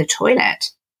up to the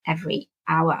toilet every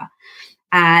hour.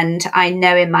 And I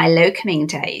know in my locuming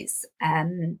days,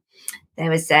 there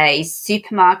was a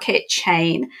supermarket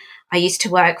chain I used to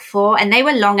work for, and they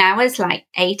were long hours, like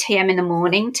 8 a.m. in the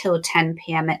morning till 10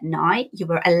 p.m. at night. You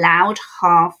were allowed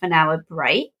half an hour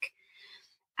break.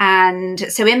 And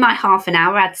so in my half an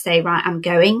hour, I'd say, right, I'm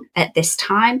going at this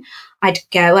time. I'd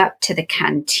go up to the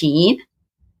canteen,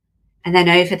 and then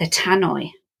over the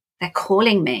tannoy, they're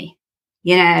calling me,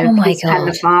 oh my God. Can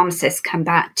the pharmacist come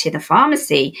back to the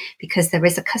pharmacy because there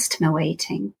is a customer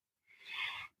waiting?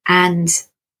 And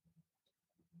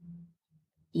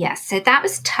yes, so that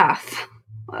was tough.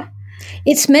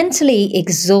 It's mentally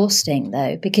exhausting,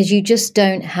 though, because you just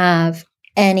don't have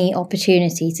any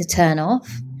opportunity to turn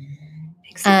off.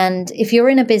 Exactly. And if you're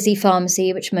in a busy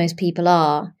pharmacy, which most people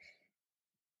are,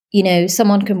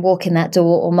 someone can walk in that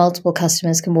door, or multiple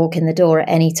customers can walk in the door at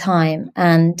any time.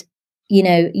 And,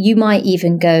 you might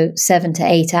even go 7 to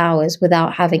 8 hours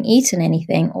without having eaten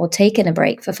anything or taken a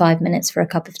break for 5 minutes for a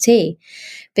cup of tea,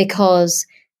 because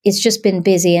it's just been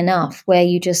busy enough where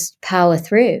you just power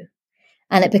through,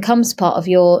 and it becomes part of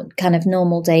your kind of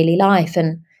normal daily life.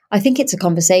 And I think it's a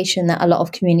conversation that a lot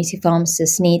of community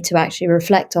pharmacists need to actually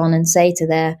reflect on and say to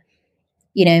their,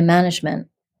 management.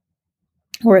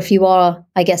 Or if you are,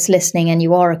 I guess, listening and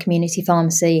you are a community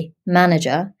pharmacy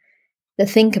manager, that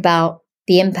think about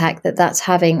the impact that that's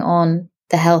having on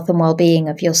the health and well-being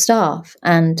of your staff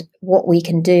and what we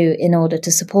can do in order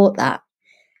to support that.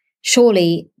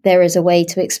 Surely there is a way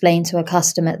to explain to a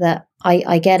customer that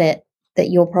I get it, that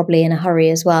you're probably in a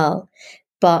hurry as well,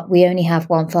 but we only have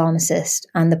one pharmacist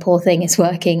and the poor thing is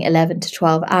working 11 to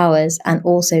 12 hours and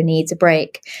also needs a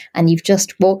break. And you've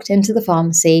just walked into the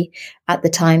pharmacy at the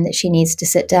time that she needs to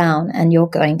sit down, and you're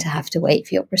going to have to wait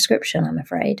for your prescription, I'm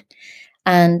afraid.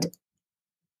 And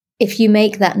if you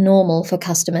make that normal for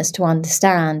customers to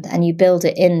understand, and you build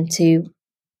it into,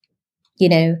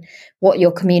 what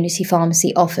your community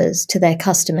pharmacy offers to their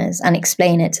customers and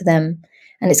explain it to them,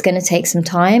 and it's going to take some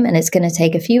time, and it's going to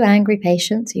take a few angry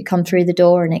patients who come through the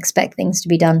door and expect things to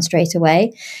be done straight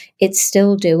away, it's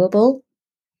still doable,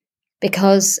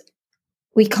 because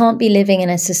we can't be living in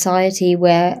a society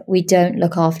where we don't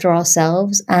look after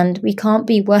ourselves, and we can't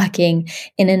be working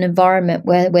in an environment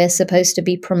where we're supposed to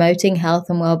be promoting health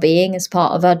and well-being as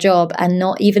part of our job and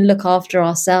not even look after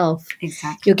ourselves.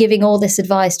 Exactly. You're giving all this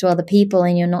advice to other people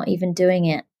and you're not even doing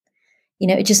it.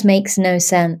 It just makes no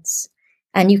sense.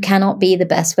 And you cannot be the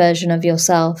best version of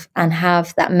yourself and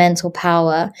have that mental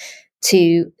power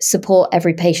to support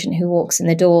every patient who walks in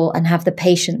the door and have the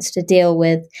patience to deal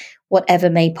with whatever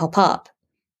may pop up.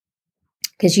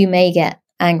 Because you may get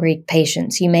angry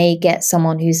patients, you may get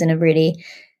someone who's in a really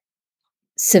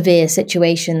severe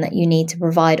situation that you need to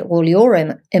provide all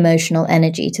your emotional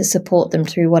energy to support them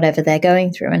through whatever they're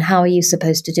going through. And how are you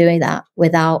supposed to do that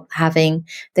without having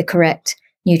the correct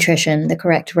nutrition, the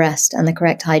correct rest, and the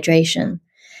correct hydration?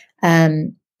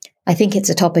 I think it's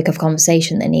a topic of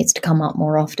conversation that needs to come up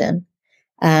more often,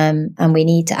 and we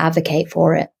need to advocate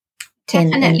for it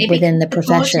within the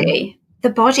profession.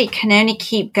 The body can only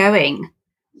keep going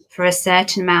for a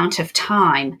certain amount of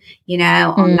time,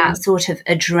 on that sort of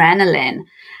adrenaline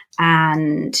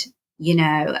and,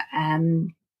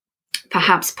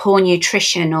 perhaps poor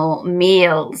nutrition or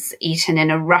meals eaten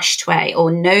in a rushed way or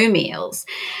no meals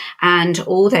and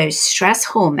all those stress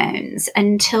hormones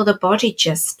until the body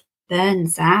just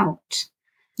burns out.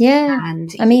 Yeah. And,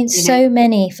 I mean, so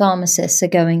many pharmacists are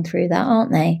going through that,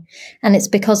 aren't they? And it's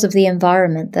because of the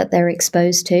environment that they're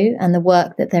exposed to and the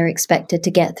work that they're expected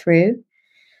to get through.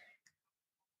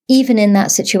 Even in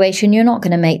that situation, you're not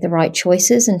going to make the right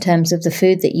choices in terms of the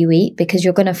food that you eat because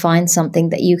you're going to find something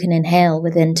that you can inhale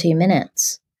within 2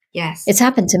 minutes. Yes. It's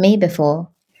happened to me before.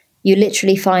 You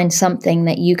literally find something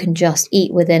that you can just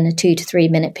eat within a 2 to 3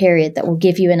 minute period that will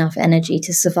give you enough energy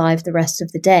to survive the rest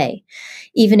of the day.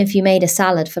 Even if you made a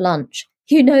salad for lunch,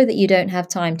 you know that you don't have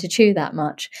time to chew that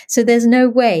much. So there's no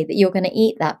way that you're going to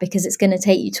eat that because it's going to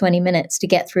take you 20 minutes to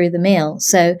get through the meal.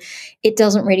 So it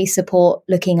doesn't really support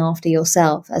looking after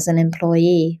yourself as an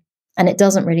employee. And it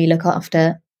doesn't really look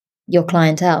after your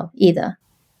clientele either.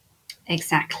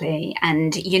 Exactly.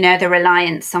 And, the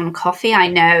reliance on coffee. I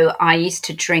know I used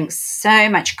to drink so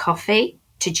much coffee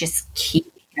to just keep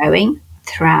going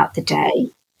throughout the day,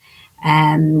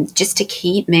 just to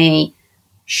keep me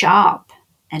sharp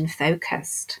and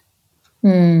focused.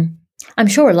 I'm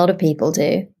sure a lot of people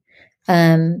do.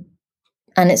 And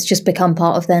it's just become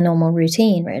part of their normal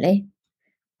routine, really.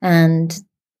 And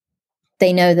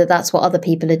they know that that's what other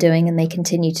people are doing and they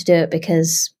continue to do it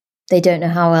because they don't know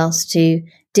how else to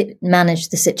manage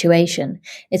the situation.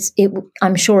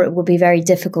 I'm sure it would be very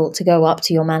difficult to go up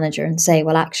to your manager and say,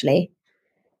 well, actually,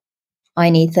 I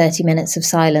need 30 minutes of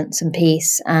silence and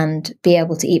peace and be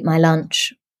able to eat my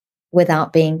lunch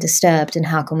without being disturbed. And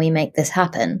how can we make this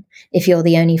happen if you're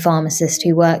the only pharmacist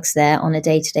who works there on a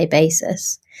day-to-day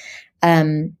basis?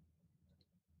 I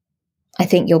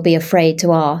think you'll be afraid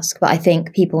to ask, but I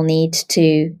think people need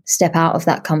to step out of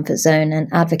that comfort zone and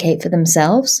advocate for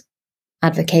themselves,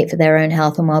 advocate for their own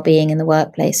health and well-being in the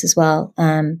workplace as well.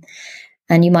 And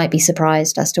you might be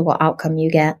surprised as to what outcome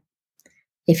you get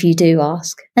if you do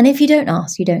ask. And if you don't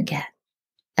ask, you don't get.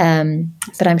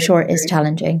 But I'm sure it is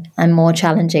challenging and more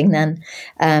challenging than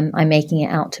I'm making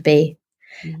it out to be,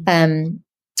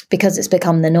 because it's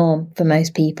become the norm for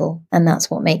most people. And that's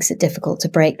what makes it difficult to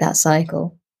break that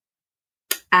cycle.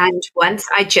 And once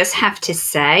I just have to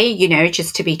say,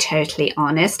 just to be totally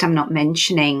honest, I'm not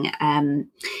mentioning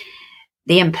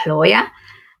the employer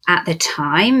at the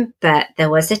time, but there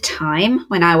was a time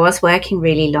when I was working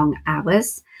really long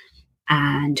hours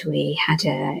and we had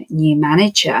a new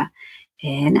manager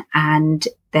in, and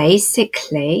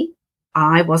basically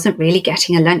I wasn't really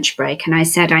getting a lunch break, and I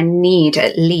said I need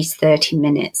at least 30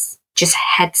 minutes just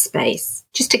headspace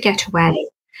just to get away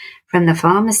from the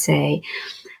pharmacy.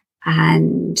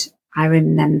 And I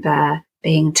remember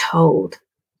being told,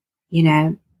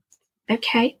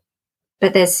 okay,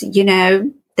 but there's,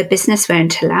 the business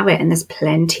won't allow it, and there's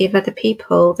plenty of other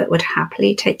people that would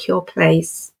happily take your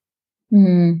place.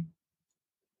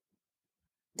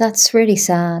 That's really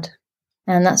sad.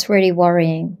 And that's really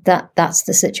worrying that that's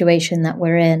the situation that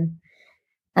we're in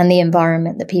and the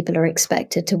environment that people are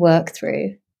expected to work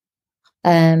through.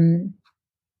 But,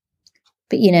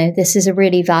 this is a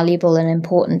really valuable and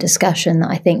important discussion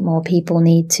that I think more people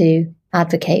need to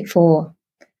advocate for,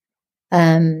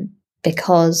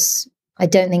 because I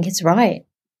don't think it's right.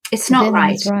 It's not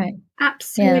right. It's right.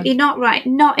 Absolutely not right.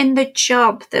 Not in the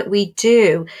job that we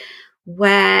do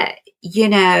where,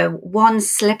 one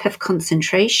slip of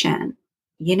concentration,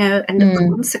 and the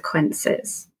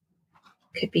consequences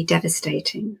could be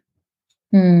devastating.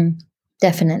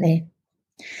 Definitely.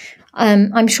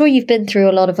 I'm sure you've been through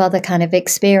a lot of other kind of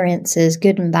experiences,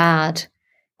 good and bad,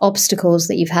 obstacles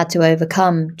that you've had to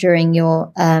overcome during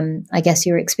your,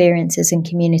 your experiences in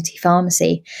community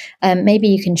pharmacy. Maybe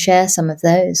you can share some of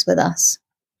those with us.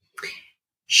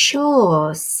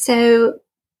 Sure. So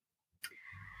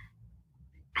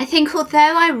I think although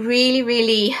I really,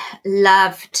 really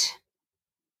loved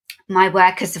my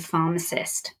work as a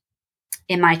pharmacist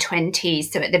in my 20s,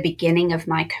 so at the beginning of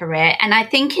my career. And I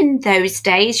think in those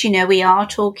days, we are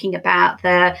talking about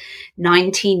the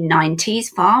 1990s,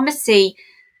 pharmacy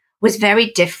was very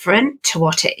different to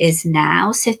what it is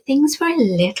now. So things were a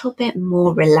little bit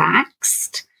more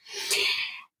relaxed.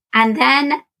 And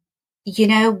then,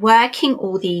 working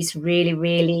all these really,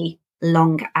 really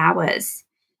long hours,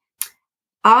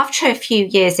 after a few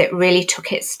years, it really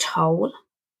took its toll.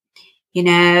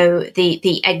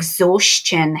 The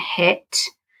exhaustion hit.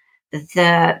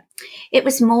 It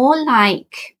was more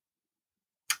like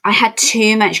I had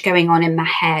too much going on in my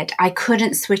head. I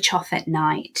couldn't switch off at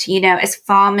night. As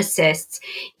pharmacists,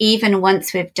 even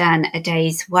once we've done a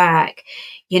day's work,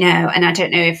 and I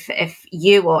don't know if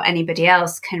you or anybody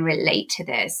else can relate to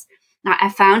this, I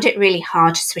found it really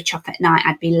hard to switch off at night.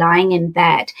 I'd be lying in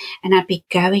bed and I'd be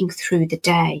going through the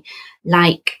day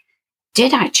like,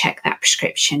 did I check that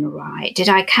prescription right? Did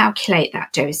I calculate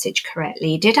that dosage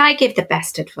correctly? Did I give the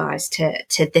best advice to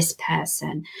this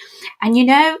person? And, you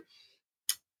know,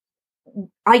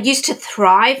 I used to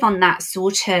thrive on that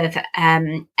sort of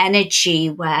energy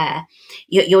where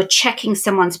you're checking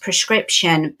someone's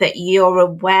prescription, but you're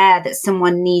aware that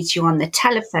someone needs you on the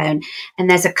telephone and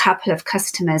there's a couple of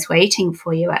customers waiting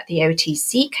for you at the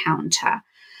OTC counter.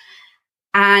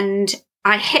 And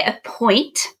I hit a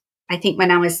point, I think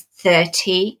when I was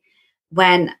 30,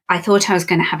 when I thought I was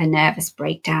going to have a nervous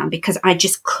breakdown because I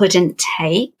just couldn't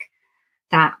take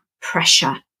that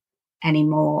pressure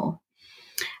anymore.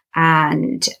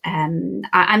 And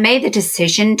I made the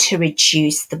decision to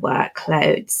reduce the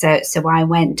workload. So I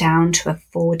went down to a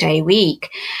 4-day week,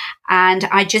 and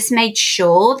I just made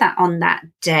sure that on that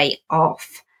day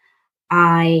off,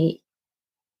 I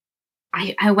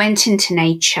went into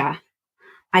nature.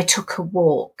 I took a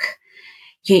walk.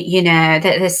 You know,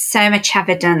 there's so much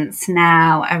evidence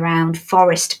now around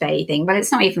forest bathing. Well,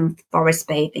 it's not even forest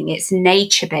bathing, it's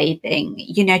nature bathing,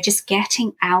 you know, just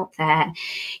getting out there,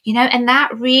 you know, and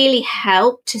that really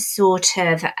helped to sort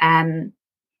of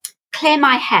clear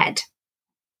my head,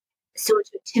 sort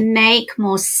of to make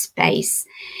more space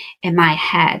in my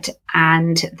head.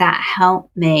 And that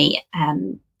helped me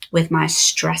with my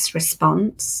stress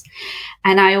response.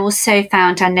 And I also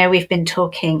found, I know we've been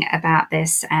talking about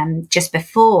this just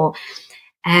before,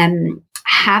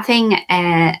 having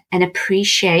an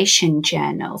appreciation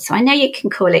journal. So I know you can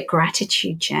call it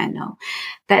gratitude journal,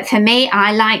 but for me,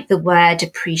 I like the word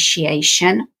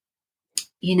appreciation.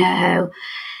 You know,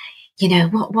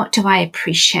 what do I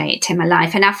appreciate in my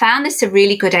life? And I found this a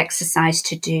really good exercise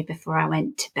to do before I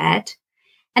went to bed.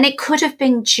 And it could have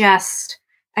been just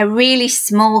a really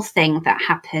small thing that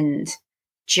happened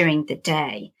during the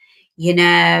day. You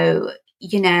know,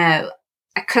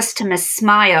 a customer's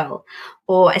smile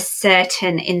or a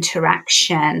certain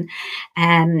interaction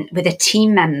with a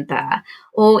team member,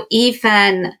 or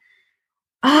even,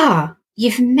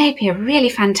 you've made me a really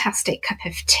fantastic cup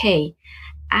of tea,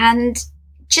 and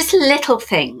just little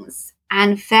things.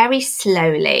 And very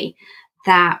slowly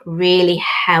that really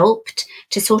helped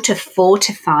to sort of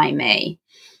fortify me.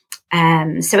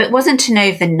 So it wasn't an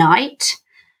overnight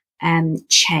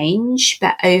change,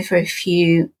 but over a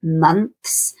few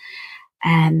months,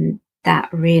 that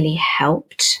really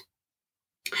helped.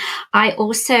 I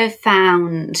also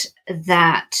found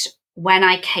that when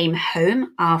I came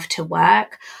home after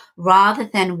work, rather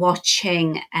than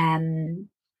watching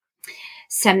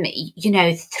some, you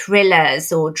know,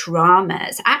 thrillers or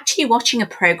dramas, actually watching a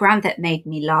program that made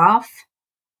me laugh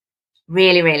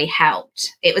really, really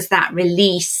helped. It was that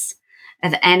release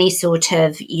of any sort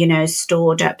of, you know,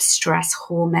 stored up stress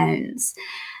hormones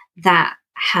that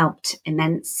helped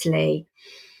immensely.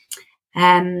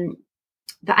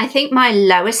 But I think my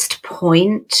lowest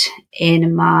point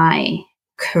in my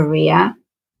career,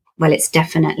 well, it's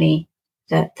definitely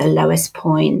the lowest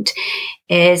point,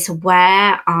 is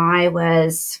where I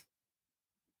was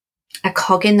a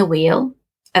cog in the wheel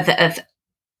of a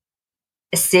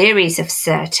series of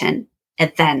certain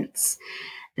events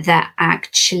that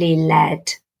actually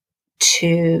led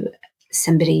to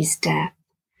somebody's death.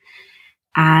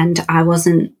 And I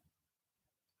wasn't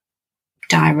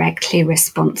directly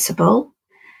responsible.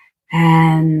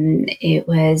 It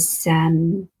was,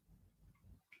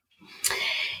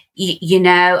 you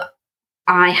know,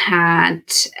 I had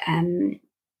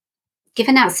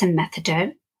given out some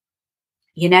methadone,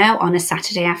 you know, on a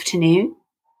Saturday afternoon.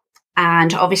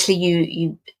 And obviously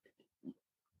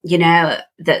you know,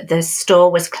 the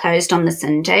store was closed on the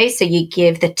Sunday. So you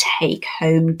give the take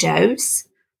home dose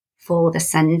for the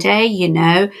Sunday, you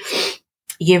know,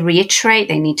 you reiterate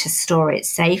they need to store it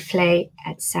safely,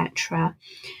 etc.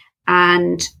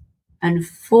 And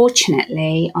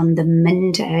unfortunately, on the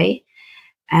Monday,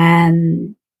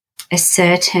 a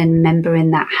certain member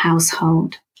in that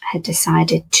household had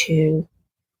decided to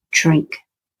drink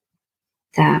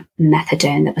that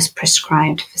methadone that was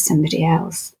prescribed for somebody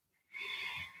else.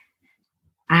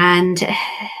 And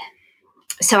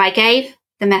so I gave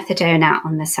the methadone out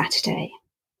on the Saturday.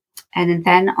 And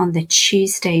then on the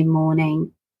Tuesday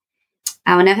morning,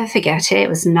 I'll never forget it. It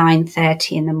was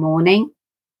 9:30 in the morning,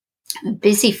 a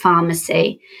busy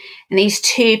pharmacy, and these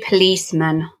two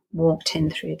policemen walked in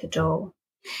through the door.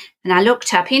 And I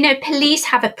looked up, you know, police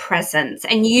have a presence,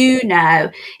 and you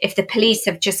know, if the police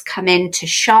have just come in to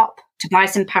shop, to buy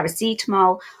some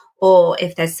paracetamol, or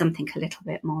if there's something a little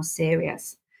bit more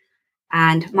serious.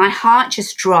 And my heart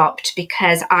just dropped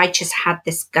because I just had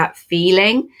this gut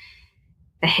feeling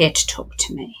they're here to talk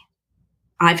to me.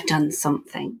 I've done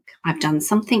something. I've done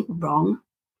something wrong.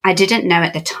 I didn't know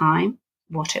at the time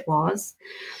what it was.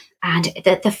 And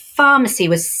the pharmacy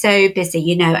was so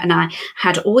busy, and I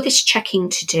had all this checking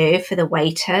to do for the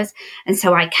waiters. And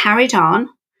so I carried on.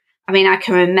 I mean, I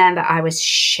can remember I was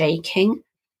shaking,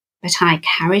 but I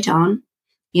carried on,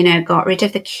 got rid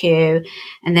of the queue.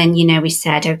 And then, we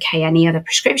said, okay, any other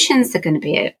prescriptions? They're going to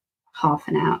be at half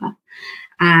an hour.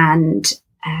 And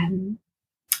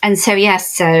so,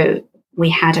 yes, so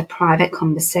we had a private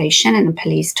conversation, and the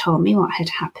police told me what had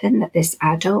happened, that this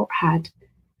adult had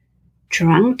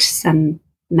drunk some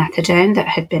methadone that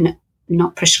had been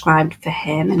not prescribed for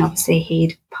him, and obviously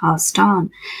he'd passed on.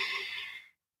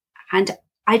 And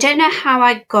I don't know how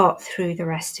I got through the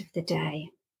rest of the day.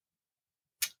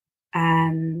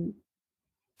 And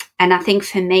I think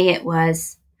for me it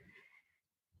was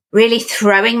really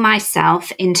throwing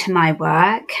myself into my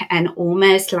work, and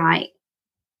almost like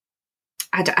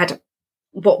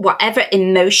whatever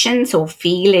emotions or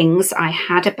feelings I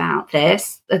had about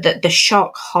this, the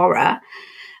shock, horror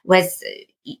was,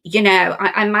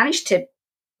 I managed to,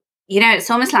 it's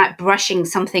almost like brushing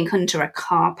something under a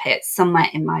carpet somewhere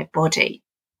in my body.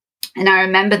 And I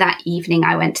remember that evening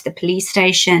I went to the police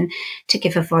station to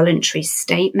give a voluntary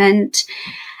statement.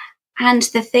 And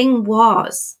the thing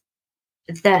was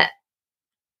that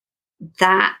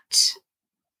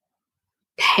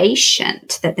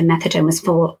patient that the methadone was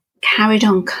for carried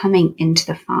on coming into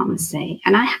the pharmacy,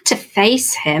 and I had to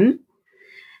face him,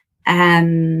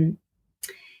 and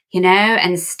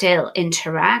still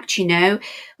interact.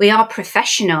 We are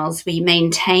professionals. We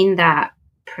maintain that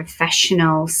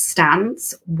professional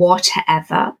stance,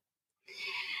 whatever.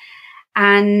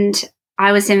 And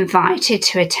I was invited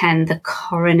to attend the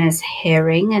coroner's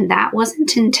hearing, and that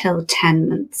wasn't until 10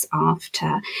 months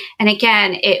after. And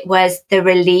again, it was the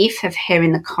relief of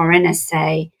hearing the coroner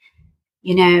say,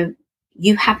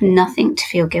 you have nothing to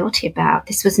feel guilty about.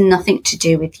 This was nothing to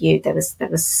do with you. There was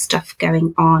stuff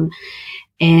going on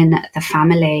in the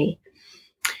family.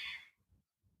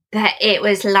 But it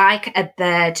was like a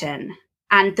burden.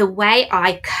 And the way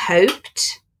I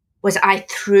coped was I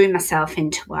threw myself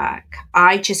into work.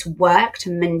 I just worked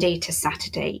Monday to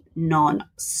Saturday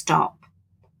non-stop.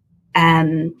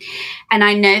 And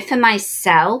I know for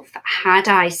myself, had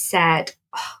I said,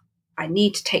 I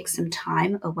need to take some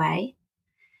time away,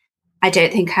 I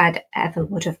don't think I'd ever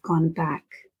would have gone back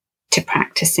to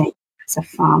practicing as a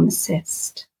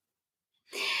pharmacist.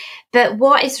 But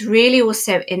what is really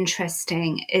also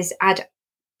interesting is I'd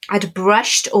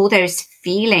brushed all those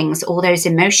feelings, all those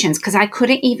emotions, because I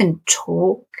couldn't even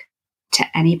talk to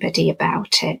anybody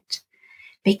about it,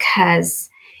 because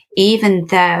even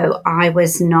though I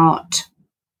was not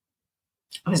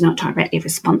directly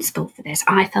responsible for this,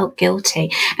 I felt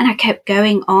guilty, and I kept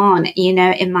going on,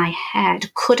 in my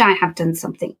head, could I have done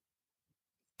something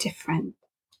different,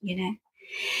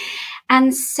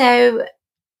 And so,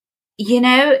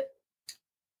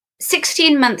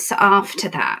 16 months after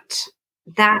that,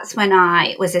 that's when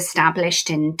I was established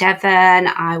in Devon.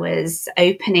 I was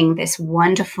opening this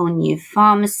wonderful new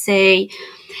pharmacy,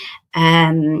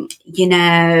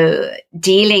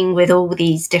 dealing with all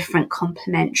these different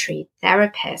complementary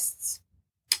therapists.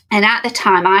 And at the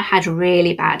time, I had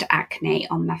really bad acne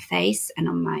on my face and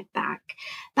on my back.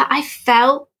 But I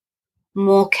felt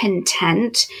more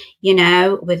content,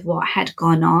 with what had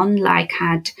gone on, like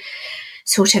I'd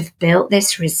sort of built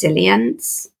this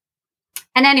resilience.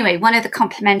 And anyway, one of the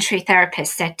complementary therapists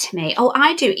said to me,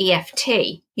 I do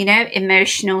EFT,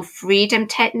 emotional freedom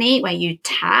technique, where you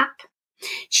tap.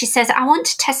 She says, I want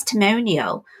a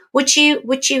testimonial. Would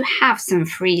you have some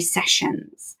free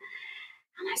sessions?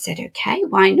 And I said, okay,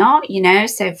 why not?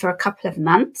 So for a couple of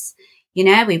months,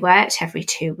 we worked every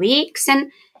 2 weeks,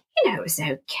 and, it was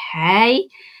okay.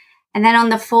 And then on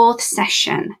the 4th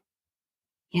session,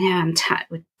 I'm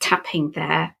tapping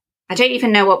there. I don't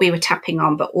even know what we were tapping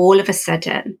on, but all of a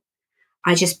sudden,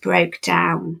 I just broke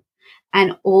down.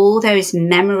 And all those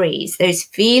memories, those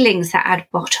feelings that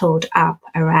I'd bottled up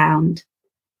around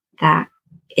that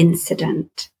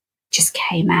incident just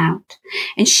came out.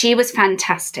 And she was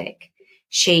fantastic.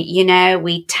 She,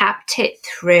 we tapped it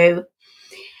through.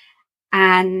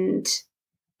 And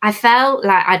I felt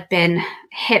like I'd been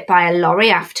hit by a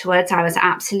lorry afterwards. I was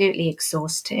absolutely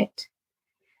exhausted.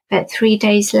 But 3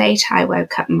 days later, I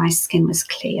woke up and my skin was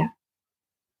clear.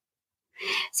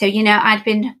 So, I'd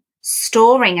been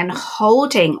storing and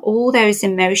holding all those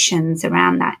emotions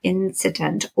around that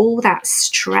incident, all that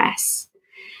stress.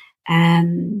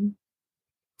 And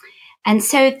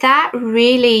so that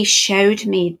really showed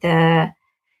me the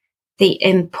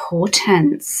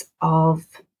importance of,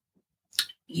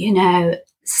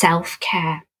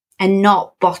 self-care and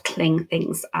not bottling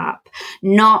things up,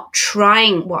 not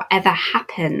trying whatever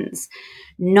happens,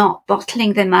 not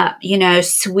bottling them up,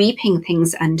 sweeping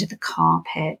things under the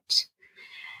carpet.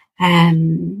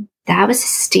 That was a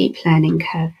steep learning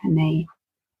curve for me.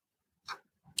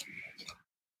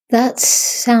 That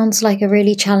sounds like a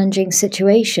really challenging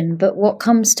situation, but what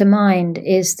comes to mind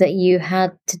is that you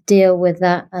had to deal with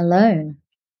that alone.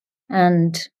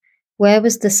 And where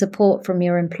was the support from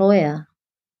your employer?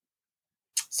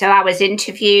 So I was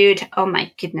interviewed. Oh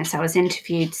my goodness, I was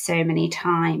interviewed so many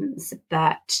times,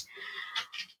 but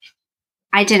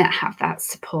I didn't have that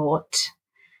support.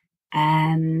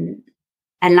 And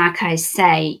like I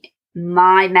say,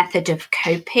 my method of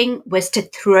coping was to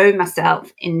throw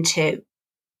myself into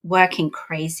working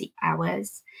crazy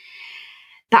hours.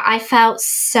 But I felt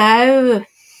so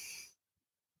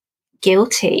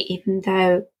guilty, even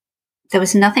though there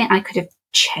was nothing I could have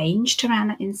changed around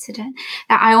that incident,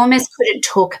 that I almost couldn't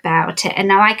talk about it. And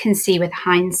now I can see with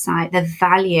hindsight the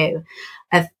value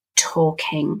of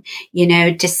talking,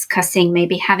 discussing,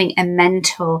 maybe having a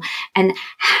mentor and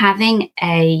having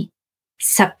a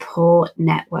support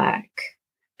network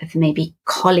of maybe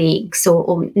colleagues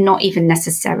or not even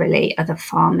necessarily other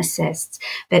pharmacists,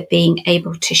 but being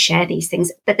able to share these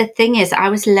things. But the thing is, I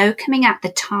was locuming at the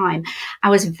time. I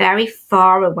was very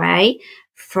far away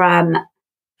from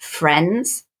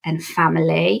friends and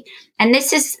family. And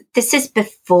this is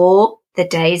before the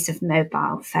days of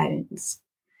mobile phones,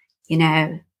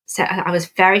 So I was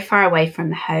very far away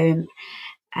from home.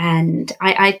 And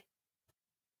I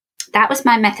that was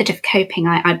my method of coping.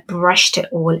 I brushed it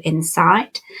all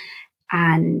inside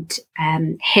and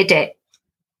hid it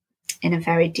in a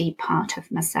very deep part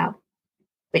of myself,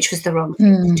 which was the wrong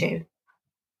thing to do.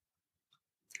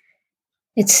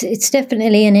 It's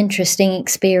definitely an interesting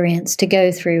experience to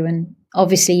go through, and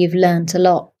obviously you've learned a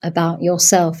lot about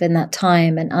yourself in that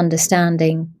time and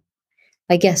understanding,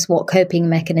 I guess, what coping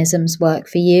mechanisms work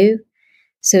for you.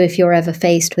 So if you're ever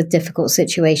faced with difficult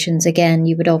situations again,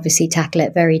 you would obviously tackle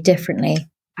it very differently.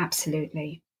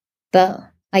 Absolutely. But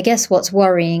I guess what's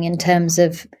worrying in terms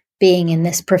of being in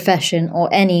this profession or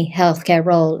any healthcare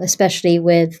role, especially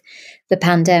with the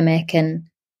pandemic and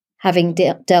having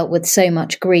dealt with so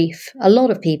much grief, a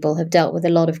lot of people have dealt with a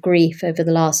lot of grief over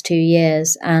the last 2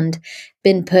 years and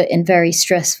been put in very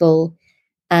stressful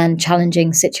and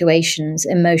challenging situations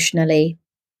emotionally,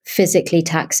 physically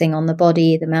taxing on the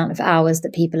body, the amount of hours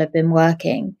that people have been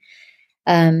working,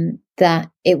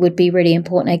 that it would be really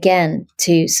important, again,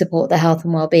 to support the health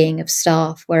and well-being of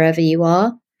staff wherever you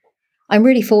are. I'm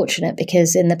really fortunate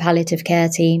because in the palliative care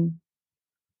team,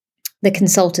 the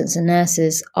consultants and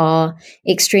nurses are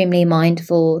extremely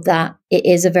mindful that it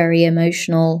is a very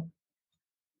emotional,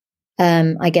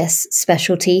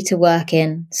 specialty to work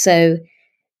in. So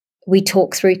we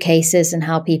talk through cases and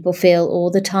how people feel all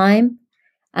the time.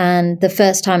 And the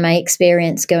first time I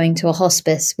experienced going to a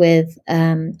hospice with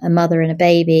a mother and a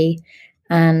baby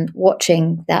and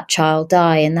watching that child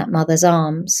die in that mother's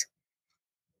arms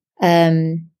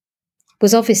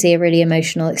was obviously a really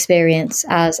emotional experience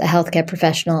as a healthcare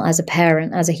professional, as a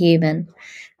parent, as a human.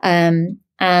 And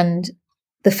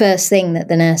the first thing that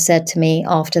the nurse said to me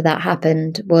after that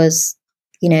happened was,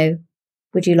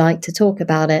 would you like to talk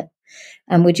about it?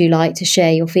 And would you like to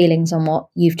share your feelings on what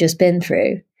you've just been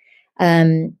through?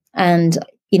 And,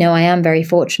 I am very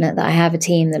fortunate that I have a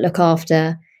team that look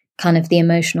after kind of the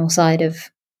emotional side of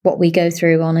what we go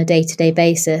through on a day-to-day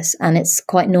basis. And it's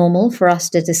quite normal for us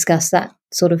to discuss that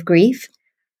sort of grief.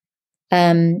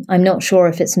 I'm not sure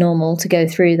if it's normal to go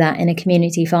through that in a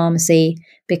community pharmacy,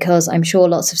 because I'm sure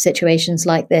lots of situations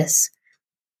like this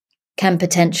can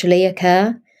potentially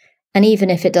occur. And even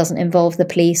if it doesn't involve the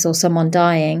police or someone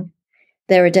dying,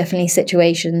 there are definitely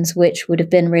situations which would have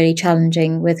been really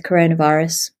challenging with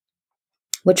coronavirus,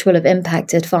 which will have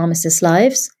impacted pharmacists'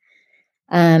 lives,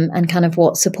 and kind of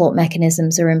what support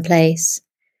mechanisms are in place.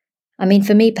 I mean,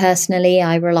 for me personally,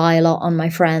 I rely a lot on my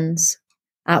friends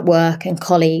at work and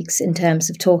colleagues in terms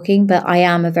of talking, but I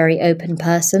am a very open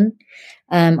person.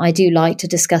 I do like to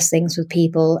discuss things with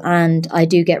people, and I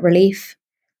do get relief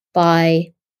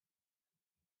by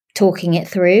talking it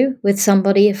through with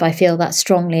somebody if I feel that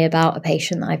strongly about a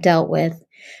patient that I've dealt with.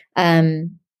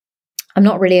 I'm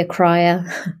not really a crier.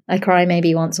 I cry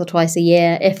maybe once or twice a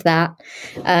year, if that.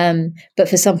 But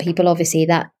for some people, obviously,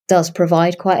 that does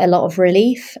provide quite a lot of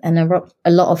relief, and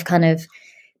a lot of kind of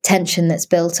tension that's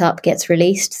built up gets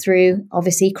released through,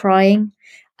 obviously, crying.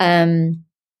 And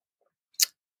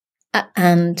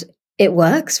it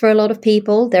works for a lot of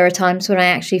people. There are times when I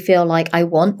actually feel like I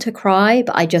want to cry,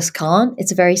 but I just can't.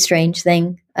 It's a very strange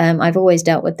thing. I've always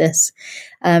dealt with this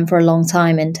for a long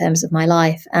time in terms of my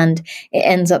life. And it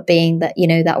ends up being that,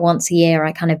 that once a year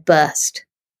I kind of burst.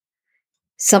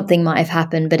 Something might have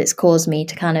happened, but it's caused me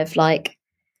to kind of like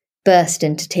burst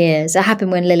into tears. It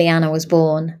happened when Liliana was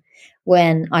born,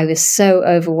 when I was so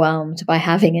overwhelmed by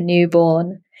having a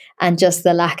newborn and just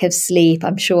the lack of sleep.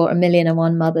 I'm sure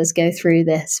 1,000,001 mothers go through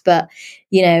this, but,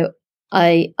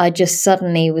 I just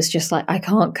suddenly was just like, I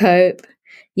can't cope,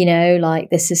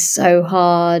 like this is so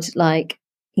hard. Like,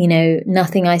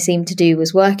 nothing I seemed to do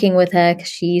was working with her because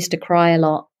she used to cry a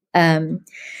lot.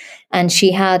 And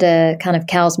she had a kind of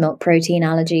cow's milk protein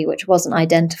allergy, which wasn't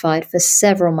identified for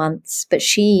several months, but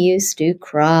she used to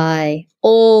cry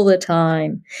all the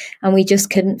time and we just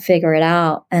couldn't figure it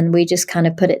out. And we just kind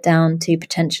of put it down to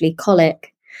potentially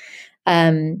colic,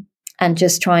 and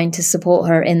just trying to support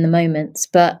her in the moments.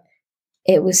 But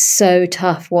it was so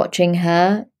tough watching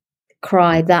her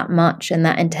cry that much and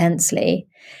that intensely,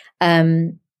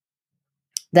 that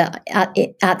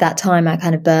at that time I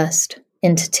kind of burst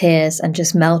into tears and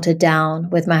just melted down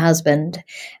with my husband.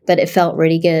 But it felt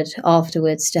really good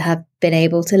afterwards to have been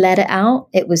able to let it out.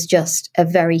 It was just a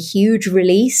very huge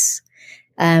release,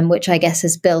 which I guess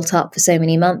has built up for so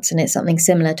many months. And it's something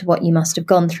similar to what you must have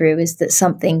gone through, is that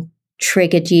something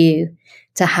triggered you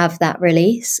to have that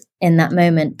release in that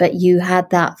moment. But you had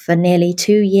that for nearly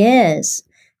 2 years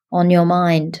on your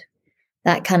mind,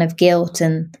 that kind of guilt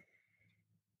and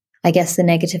I guess the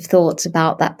negative thoughts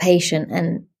about that patient.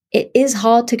 And it is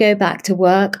hard to go back to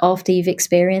work after you've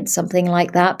experienced something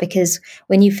like that, because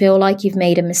when you feel like you've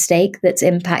made a mistake that's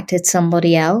impacted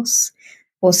somebody else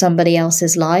or somebody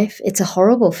else's life, it's a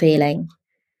horrible feeling.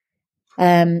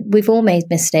 We've all made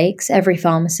mistakes. Every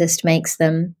pharmacist makes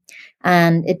them,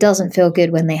 and it doesn't feel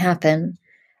good when they happen.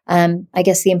 I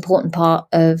guess the important part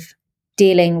of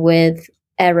dealing with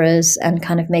errors and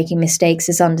kind of making mistakes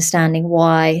is understanding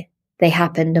why they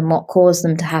happened and what caused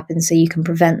them to happen, so you can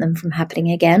prevent them from happening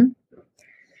again.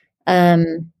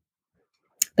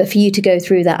 But for you to go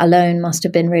through that alone must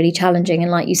have been really challenging.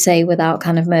 And like you say, without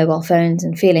kind of mobile phones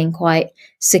and feeling quite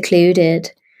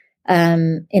secluded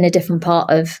in a different part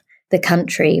of the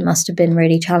country must have been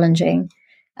really challenging.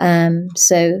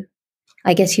 So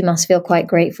I guess you must feel quite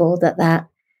grateful that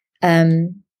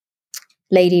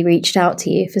lady reached out to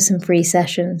you for some free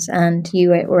sessions and you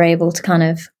were able to kind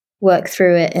of work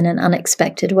through it in an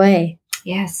unexpected way.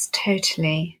 Yes,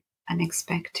 totally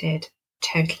unexpected,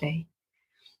 totally.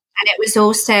 And it was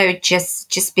also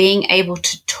just being able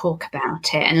to talk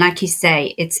about it. And like you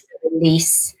say, it's a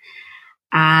release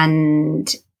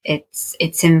and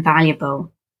it's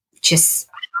invaluable. Just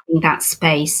having that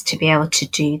space to be able to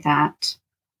do that.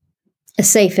 A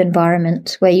safe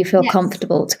environment where you feel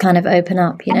comfortable to kind of open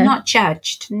up, and not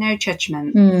judged, no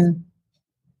judgment.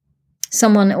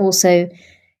 Someone also,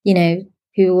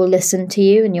 who will listen to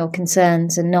you and your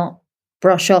concerns and not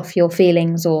brush off your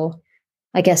feelings or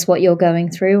I guess what you're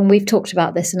going through. And we've talked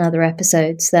about this in other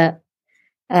episodes, that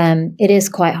it is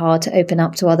quite hard to open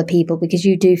up to other people because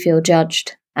you do feel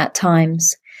judged at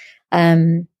times.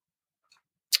 For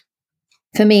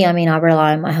me, I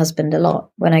rely on my husband a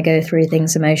lot when I go through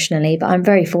things emotionally, but I'm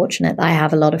very fortunate that I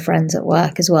have a lot of friends at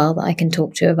work as well that I can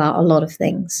talk to about a lot of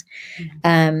things.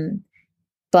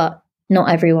 But not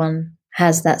everyone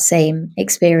has that same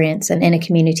experience. And in a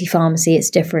community pharmacy, it's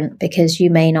different because you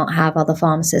may not have other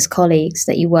pharmacist colleagues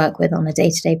that you work with on a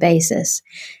day-to-day basis.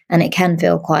 And it can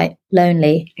feel quite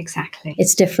lonely. Exactly.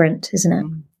 It's different, isn't it?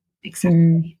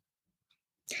 Exactly.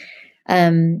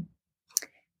 I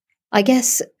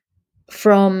guess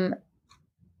from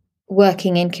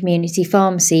working in community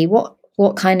pharmacy, what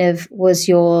kind of was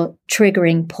your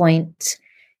triggering point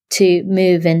to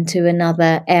move into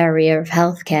another area of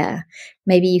healthcare?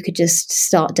 Maybe you could just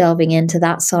start delving into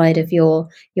that side of your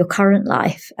current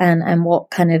life and what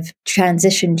kind of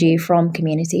transitioned you from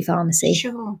community pharmacy.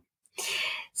 Sure.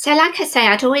 So like I say,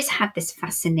 I'd always had this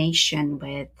fascination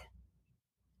with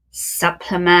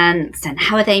supplements and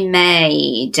how are they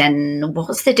made and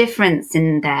what's the difference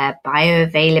in their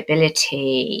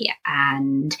bioavailability,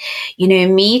 and,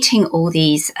 meeting all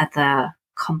these other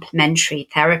complementary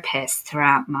therapists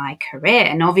throughout my career.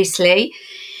 And obviously,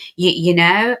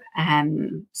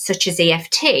 such as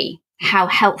EFT, how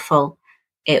helpful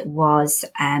it was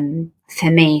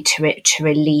for me to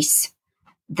release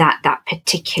that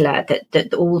particular,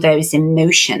 that all those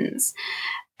emotions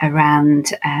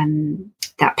around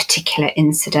that particular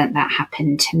incident that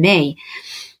happened to me.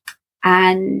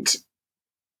 And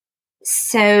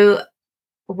so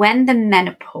when the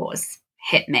menopause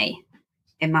hit me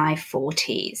in my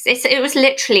 40s, it was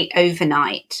literally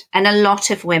overnight. And a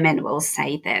lot of women will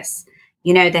say this,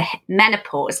 the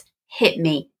menopause hit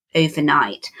me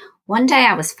overnight. One day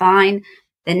I was fine.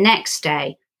 The next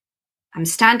day, I'm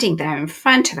standing there in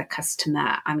front of a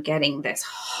customer. I'm getting this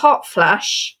hot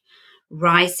flush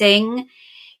rising,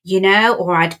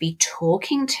 or I'd be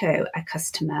talking to a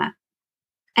customer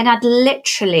and I'd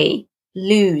literally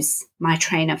lose my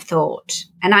train of thought.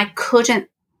 And I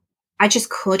just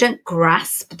couldn't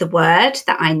grasp the word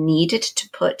that I needed to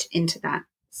put into that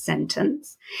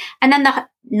sentence. And then the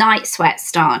night sweat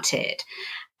started.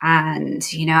 And,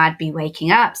 I'd be waking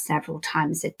up several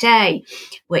times a day,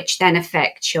 which then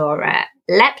affect your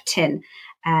leptin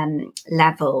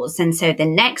levels. And so the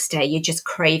next day you're just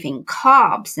craving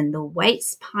carbs and the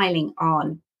weight's piling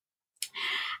on.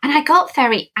 And I got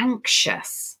very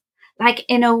anxious, like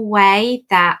in a way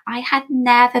that I had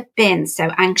never been so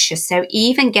anxious. So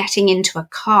even getting into a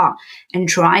car and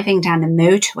driving down the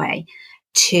motorway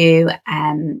to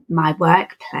my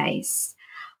workplace,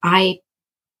 I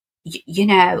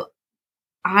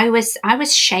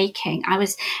was shaking.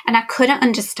 And I couldn't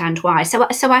understand why. So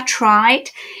I tried,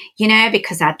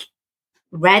 because I'd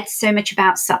read so much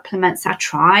about supplements. I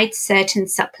tried certain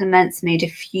supplements, made a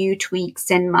few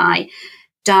tweaks in my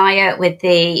diet with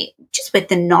the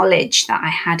knowledge that I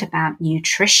had about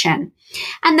nutrition.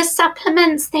 And the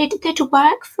supplements, they'd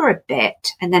work for a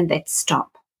bit and then they'd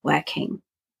stop working.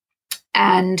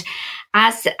 And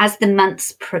as the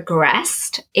months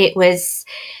progressed,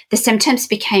 the symptoms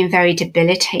became very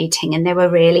debilitating and they were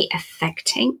really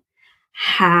affecting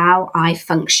how I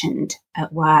functioned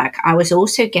at work. I was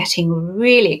also getting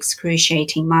really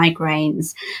excruciating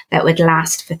migraines that would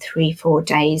last for 3-4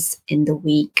 days in the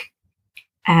week.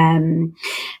 I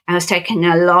was taking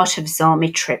a lot of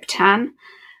zolmitriptan,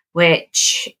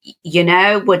 which,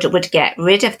 would get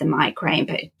rid of the migraine,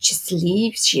 but it just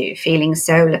leaves you feeling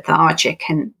so lethargic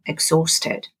and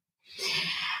exhausted.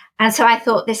 And so I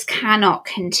thought, this cannot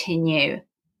continue.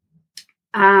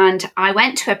 And I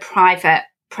went to a private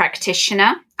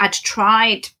practitioner. I'd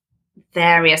tried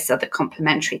various other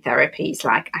complementary therapies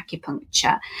like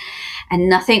acupuncture, and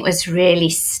nothing was really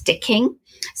sticking.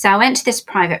 So I went to this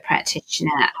private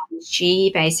practitioner, and she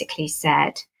basically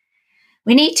said,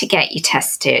 we need to get you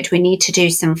tested. We need to do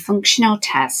some functional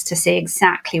tests to see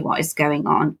exactly what is going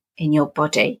on in your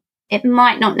body. It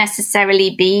might not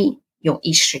necessarily be your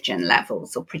estrogen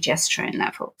levels or progesterone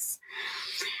levels.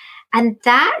 And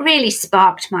that really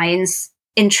sparked my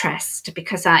interest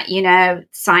because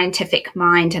scientific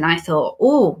mind. And I thought,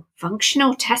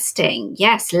 functional testing.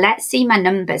 Yes, let's see my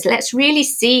numbers. Let's really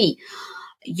see,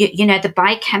 the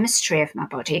biochemistry of my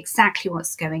body, exactly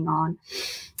what's going on.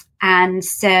 And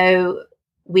so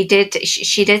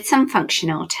she did some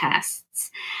functional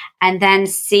tests, and then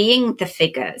seeing the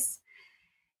figures,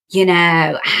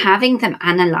 having them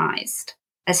analyzed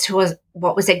as to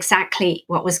what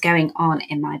was going on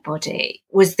in my body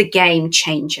was the game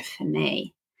changer for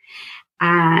me.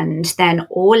 And then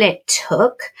all it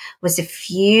took was a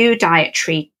few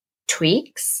dietary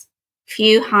tweaks,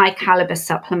 few high caliber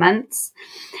supplements.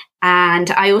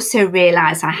 And I also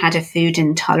realized I had a food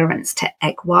intolerance to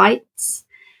egg whites.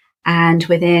 And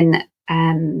within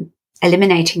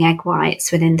eliminating egg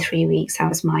whites, within 3 weeks, I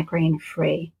was migraine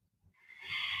free.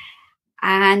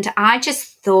 And I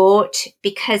just thought,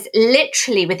 because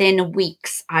literally within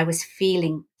weeks, I was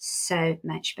feeling so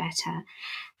much better.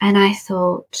 And I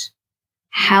thought,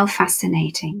 how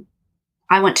fascinating.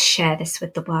 I want to share this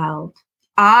with the world.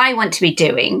 I want to be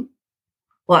doing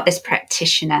what this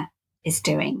practitioner is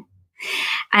doing.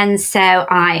 And so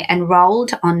I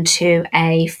enrolled onto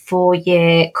a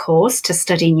 4-year course to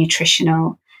study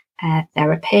nutritional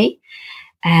therapy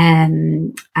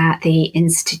at the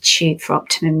Institute for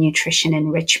Optimum Nutrition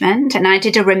in Richmond. And I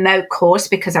did a remote course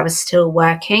because I was still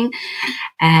working.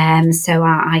 So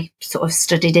I sort of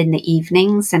studied in the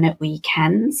evenings and at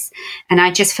weekends.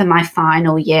 And for my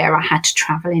final year, I had to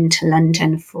travel into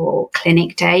London for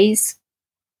clinic days.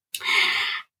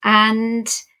 And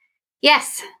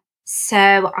yes,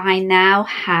 so I now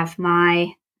have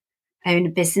my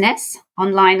own business,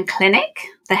 online clinic,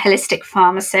 The Holistic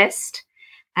Pharmacist,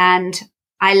 and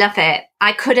I love it.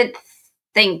 I couldn't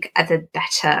think of a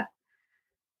better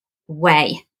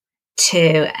way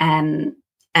to earn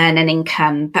an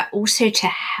income, but also to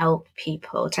help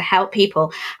people.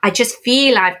 I just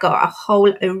feel I've got a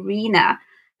whole arena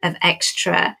of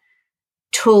extra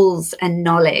tools and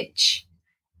knowledge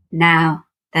now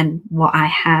than what I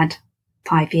had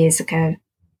 5 years ago.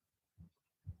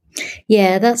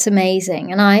 Yeah, that's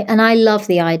amazing. And I love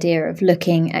the idea of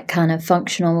looking at kind of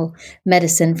functional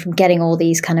medicine, from getting all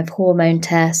these kind of hormone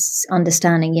tests,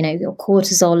 understanding, your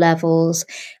cortisol levels,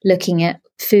 looking at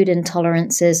food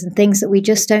intolerances and things that we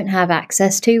just don't have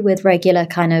access to with regular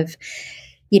kind of,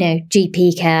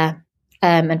 GP care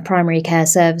and primary care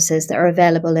services that are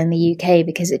available in the UK,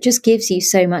 because it just gives you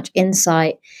so much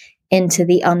insight into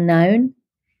the unknown.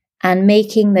 And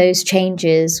making those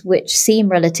changes, which seem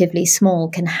relatively small,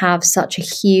 can have such a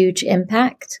huge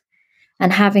impact.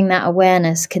 And having that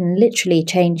awareness can literally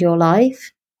change your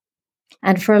life.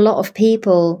 And for a lot of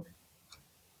people,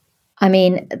 I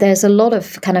mean, there's a lot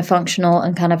of kind of functional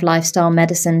and kind of lifestyle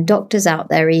medicine doctors out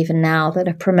there even now that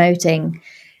are promoting.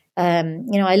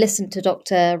 I listened to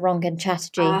Dr. Rangan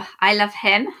Chatterjee. I love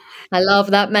him. I love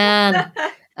that man.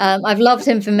 I've loved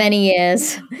him for many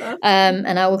years,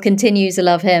 and I will continue to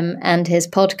love him and his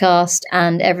podcast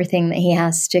and everything that he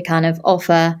has to kind of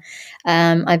offer.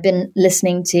 I've been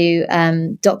listening to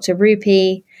Dr.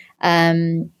 Rupi,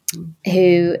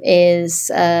 who is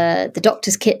the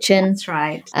Doctor's Kitchen. That's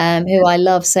right. Who I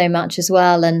love so much as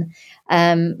well. And,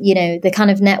 the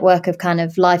kind of network of kind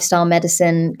of lifestyle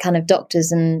medicine kind of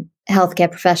doctors and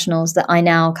healthcare professionals that I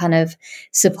now kind of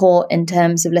support in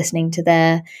terms of listening to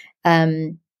their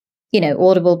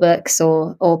Audible books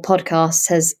or podcasts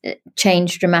has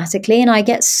changed dramatically. And I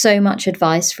get so much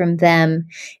advice from them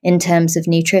in terms of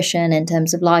nutrition, in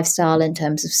terms of lifestyle, in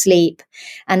terms of sleep.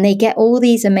 And they get all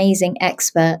these amazing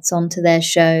experts onto their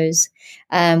shows,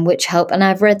 which help. And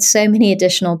I've read so many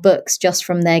additional books just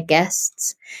from their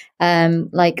guests.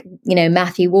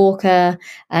 Matthew Walker,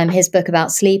 his book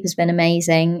about sleep has been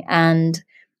amazing. And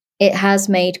it has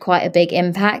made quite a big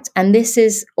impact. And this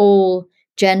is all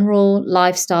general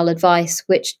lifestyle advice,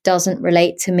 which doesn't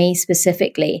relate to me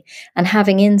specifically. And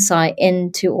having insight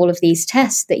into all of these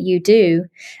tests that you do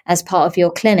as part of your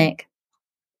clinic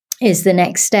is the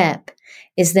next step,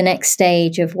 is the next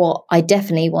stage of what I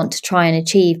definitely want to try and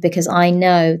achieve, because I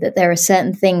know that there are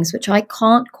certain things which I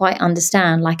can't quite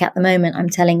understand. Like at the moment, I'm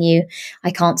telling you, I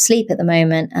can't sleep at the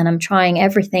moment, and I'm trying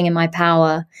everything in my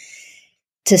power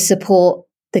to support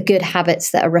the good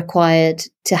habits that are required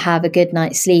to have a good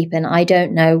night's sleep. And I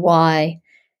don't know why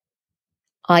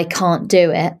I can't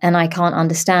do it, and I can't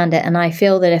understand it. And I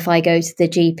feel that if I go to the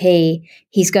GP,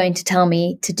 he's going to tell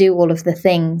me to do all of the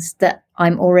things that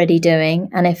I'm already doing.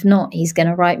 And if not, he's going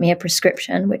to write me a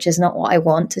prescription, which is not what I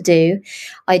want to do.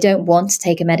 I don't want to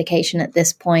take a medication at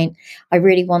this point. I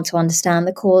really want to understand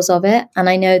the cause of it. And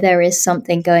I know there is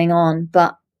something going on,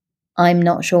 but I'm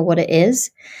not sure what it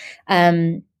is.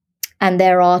 And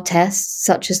there are tests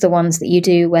such as the ones that you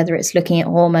do, whether it's looking at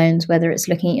hormones, whether it's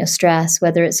looking at your stress,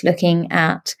 whether it's looking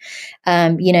at,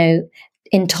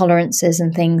 intolerances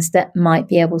and things that might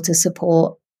be able to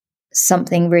support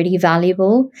something really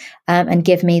valuable and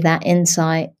give me that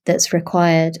insight that's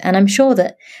required. And I'm sure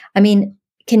that,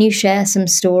 can you share some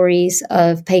stories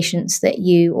of patients that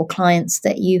you or clients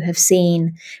that you have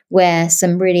seen where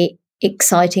some really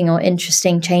exciting or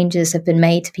interesting changes have been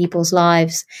made to people's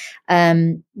lives,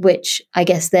 which I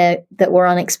guess that were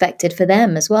unexpected for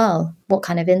them as well? What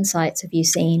kind of insights have you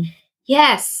seen?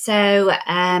 Yes. So,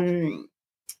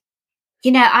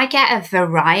 I get a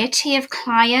variety of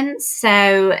clients.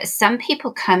 So some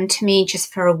people come to me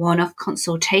just for a one-off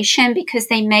consultation because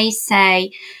they may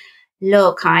say,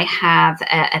 look, I have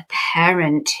a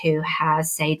parent who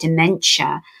has, say,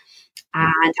 dementia,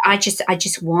 and I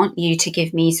just want you to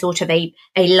give me sort of a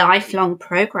lifelong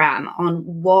program on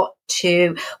what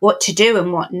to do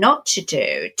and what not to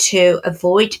do to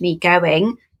avoid me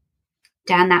going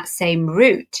down that same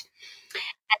route.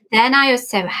 And then I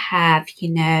also have,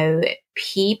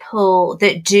 people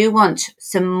that do want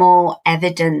some more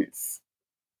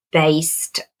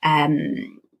evidence-based,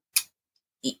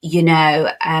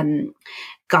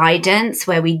 guidance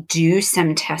where we do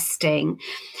some testing.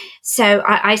 So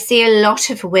I see a lot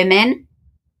of women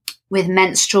with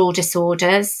menstrual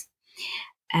disorders,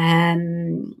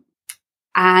 and,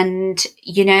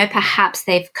 perhaps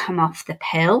they've come off the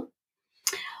pill,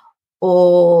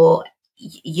 or,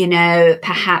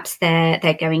 perhaps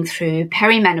they're going through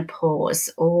perimenopause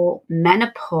or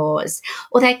menopause,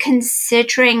 or they're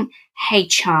considering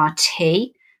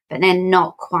HRT, but they're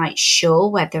not quite sure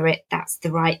whether that's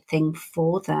the right thing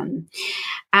for them.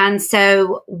 And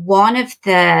so one of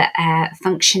the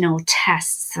functional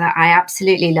tests that I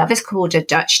absolutely love is called a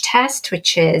Dutch test,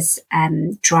 which is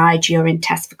dried urine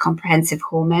test for comprehensive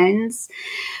hormones,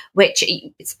 which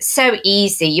is so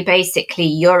easy. You basically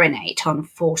urinate on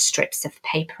 4 strips of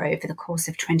paper over the course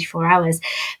of 24 hours.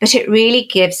 But it really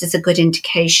gives us a good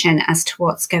indication as to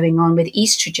what's going on with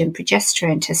estrogen,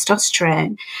 progesterone,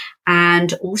 testosterone,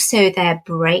 and also their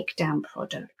breakdown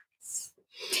products.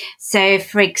 So,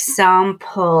 for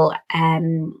example,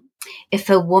 if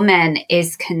a woman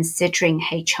is considering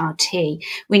HRT,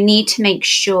 we need to make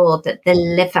sure that the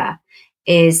liver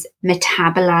is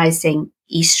metabolizing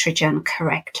estrogen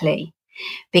correctly.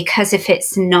 because if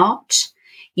it's not,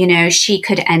 she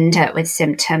could end up with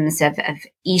symptoms of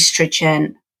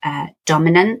estrogen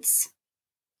dominance.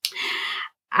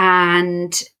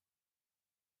 And,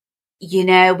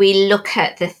 we look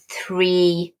at the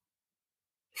 3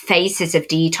 phases of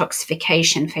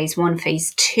detoxification, phase 1,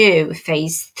 phase 2,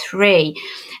 phase 3,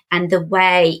 and the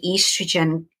way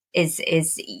estrogen is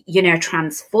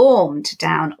transformed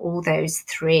down all those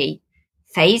 3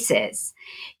 phases,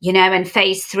 and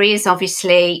phase 3 is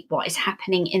obviously what is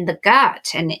happening in the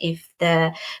gut. And if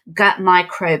the gut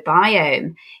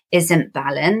microbiome isn't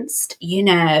balanced,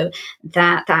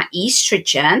 that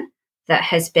estrogen that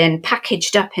has been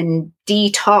packaged up and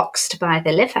detoxed by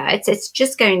the liver, it's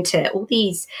just going to, all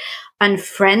these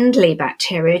unfriendly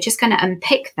bacteria are just going to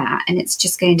unpick that, and it's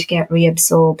just going to get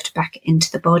reabsorbed back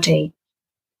into the body.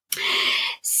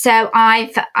 So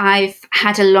I've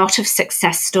had a lot of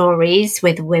success stories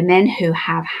with women who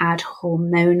have had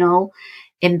hormonal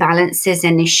imbalances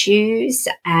and issues,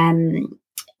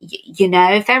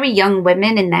 very young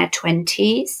women in their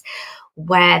 20s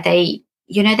where they,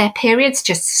 their periods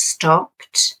just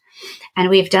stopped. And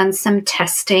we've done some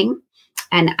testing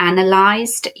and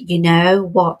analyzed,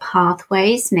 what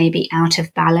pathways may be out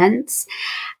of balance.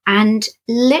 And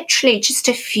literally just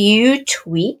a few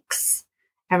tweaks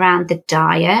around the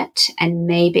diet and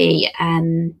maybe,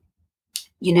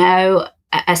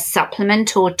 a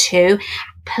supplement or 2,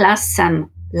 plus some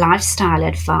lifestyle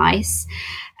advice.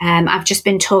 I've just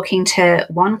been talking to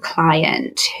one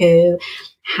client who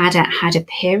hadn't had a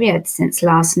period since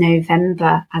last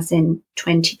November, as in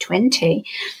 2020.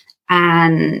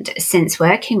 And since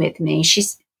working with me,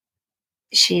 she's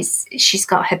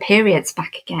got her periods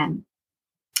back again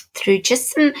through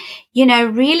just some,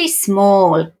 really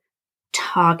small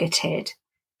targeted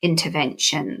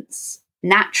interventions,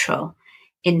 natural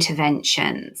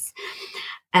interventions.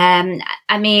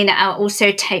 I'll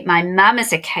also take my mum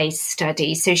as a case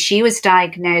study. So she was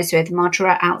diagnosed with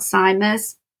moderate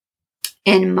Alzheimer's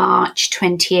in March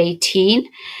 2018,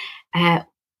 and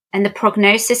the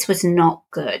prognosis was not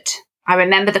good. I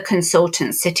remember the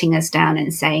consultant sitting us down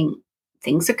and saying,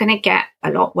 things are going to get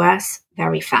a lot worse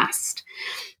very fast.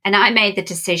 And I made the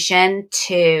decision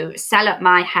to sell up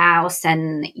my house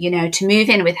and, to move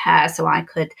in with her so I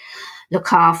could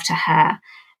look after her.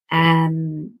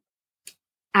 And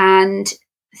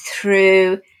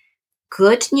through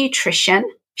good nutrition,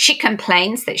 she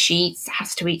complains that she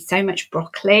has to eat so much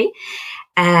broccoli.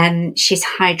 She's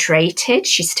hydrated.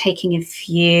 She's taking a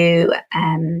few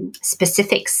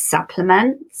specific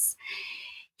supplements,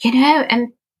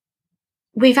 and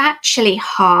we've actually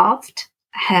halved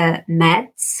her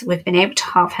meds. We've been able to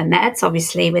halve her meds,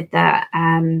 obviously, with the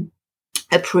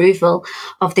approval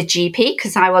of the GP,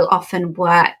 because I will often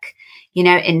work,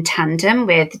 in tandem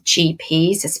with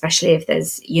GPs, especially if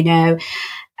there's,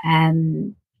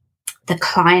 the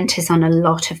client is on a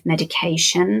lot of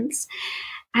medications.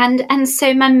 And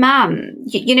so my mum,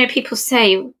 people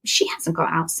say she hasn't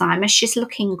got Alzheimer's, she's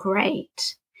looking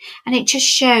great. And it just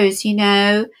shows,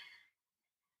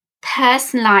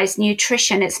 personalized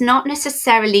nutrition. It's not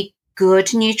necessarily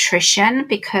good nutrition,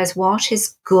 because what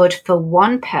is good for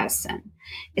one person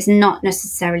is not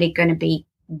necessarily going to be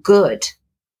good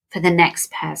for the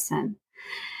next person.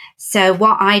 So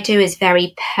what I do is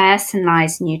very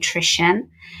personalized nutrition.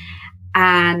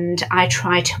 And I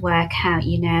try to work out,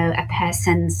 a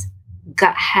person's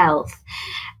gut health,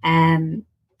 and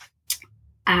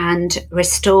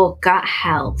restore gut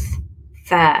health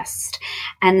first.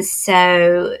 And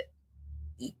so,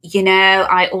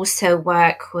 I also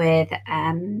work with,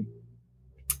 a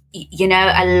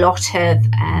lot of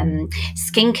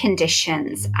skin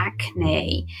conditions,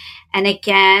 acne. And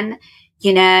again,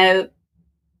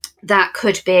 that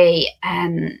could be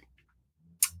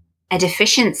a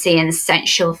deficiency in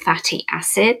essential fatty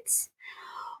acids,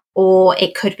 or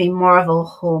it could be more of a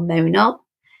hormonal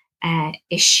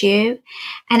issue.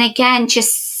 And again,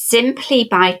 just simply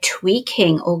by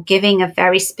tweaking or giving a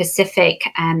very specific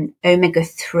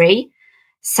omega-3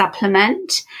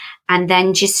 supplement, and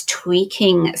then just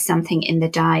tweaking something in the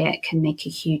diet can make a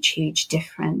huge, huge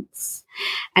difference.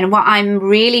 And what I'm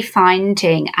really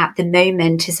finding at the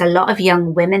moment is a lot of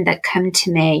young women that come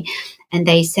to me and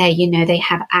they say, they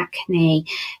have acne,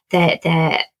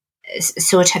 they're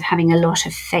sort of having a lot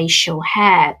of facial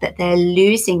hair, but they're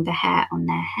losing the hair on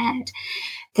their head.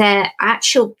 Their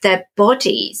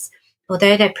bodies,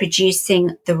 although they're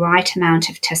producing the right amount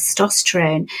of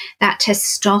testosterone, that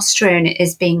testosterone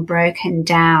is being broken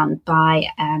down by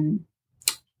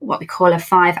what we call a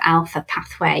 5-alpha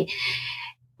pathway,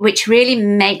 which really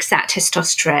makes that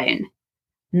testosterone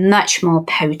much more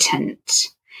potent.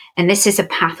 And this is a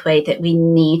pathway that we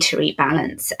need to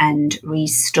rebalance and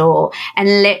restore.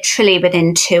 And literally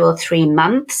within 2 or 3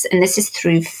 months, and this is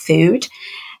through food,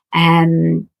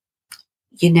 they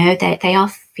are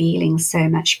feeling so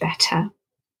much better.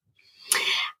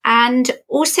 And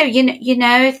also,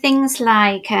 things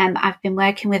like I've been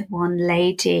working with one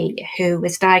lady who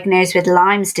was diagnosed with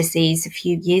Lyme's disease a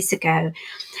few years ago,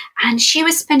 and she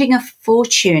was spending a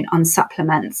fortune on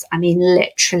supplements. I mean,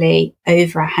 literally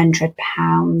over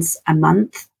 £100 a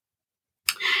month.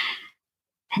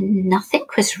 And nothing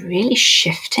was really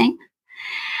shifting.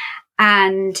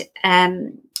 And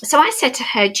so I said to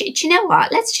her, do you know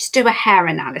what? Let's just do a hair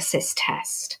analysis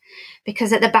test.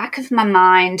 Because at the back of my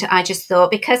mind, I just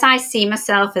thought, because I see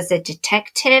myself as a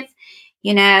detective,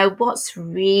 what's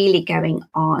really going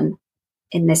on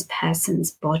in this person's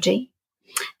body?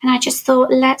 And I just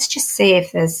thought, let's just see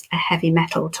if there's a heavy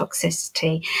metal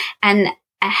toxicity. And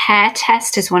a hair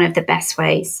test is one of the best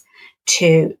ways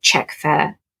to check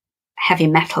for heavy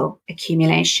metal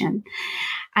accumulation.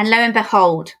 And lo and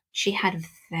behold, she had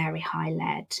very high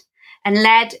lead. And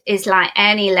lead is like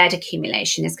any lead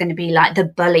accumulation is going to be like the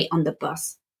bully on the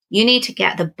bus. You need to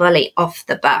get the bully off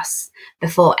the bus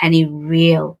before any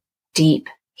real deep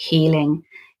healing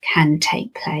can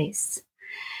take place.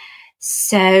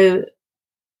 So,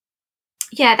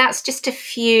 yeah, that's just a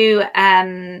few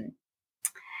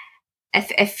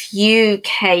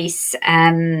case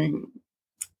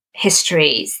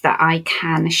histories that I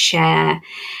can share.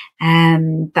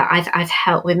 But I've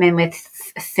helped women with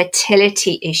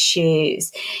fertility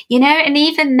issues, and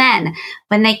even men,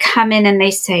 when they come in and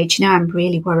they say, I'm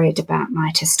really worried about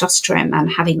my testosterone. I'm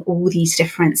having all these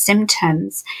different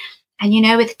symptoms. And,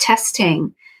 with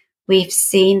testing, we've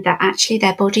seen that actually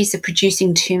their bodies are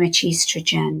producing too much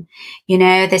estrogen.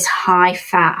 This high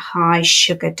fat, high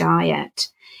sugar diet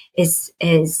is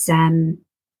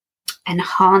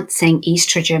enhancing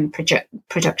estrogen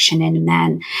production in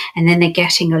men, and then they're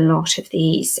getting a lot of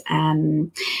these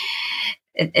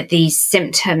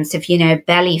symptoms of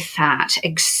belly fat,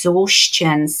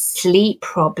 exhaustion, sleep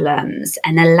problems,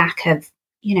 and a lack of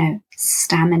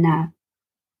stamina.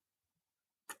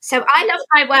 So I love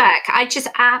my work. I just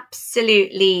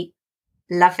absolutely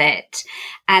love it,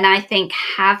 and I think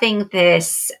having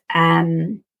this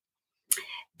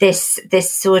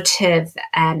sort of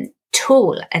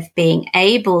tool of being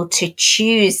able to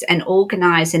choose and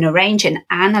organize and arrange and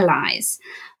analyze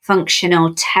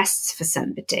functional tests for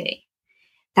somebody,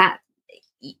 that,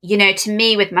 to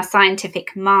me, with my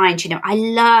scientific mind, I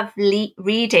love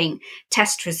reading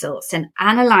test results and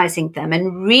analyzing them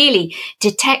and really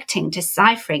detecting,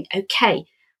 deciphering, okay,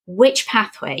 which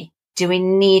pathway do we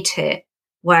need to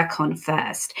work on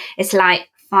first? It's like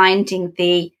finding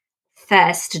the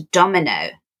first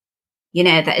domino,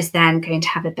 that is then going to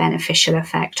have a beneficial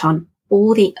effect on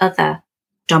all the other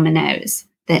dominoes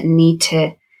that need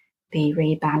to be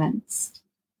rebalanced.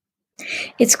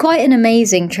 It's quite an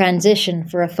amazing transition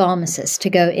for a pharmacist to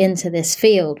go into this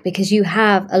field, because you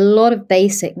have a lot of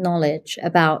basic knowledge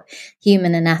about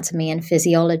human anatomy and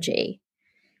physiology.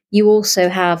 You also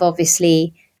have,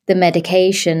 obviously, the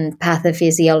medication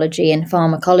pathophysiology and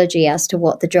pharmacology as to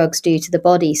what the drugs do to the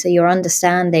body. So you're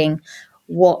understanding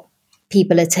what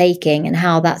people are taking and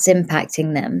how that's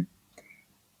impacting them.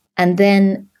 And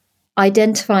then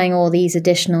identifying all these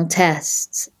additional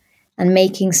tests and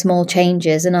making small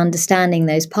changes and understanding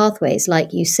those pathways,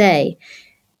 like you say,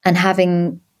 and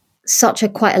having such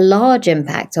quite a large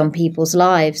impact on people's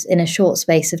lives in a short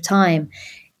space of time.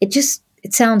 It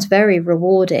sounds very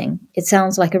rewarding. It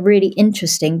sounds like a really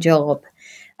interesting job.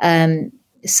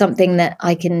 Something that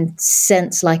I can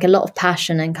sense like a lot of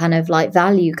passion and kind of like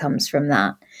value comes from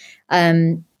that.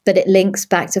 But it links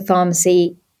back to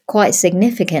pharmacy quite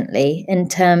significantly in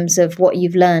terms of what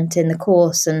you've learned in the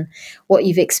course and what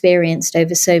you've experienced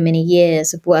over so many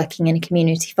years of working in a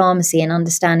community pharmacy and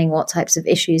understanding what types of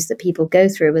issues that people go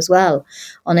through as well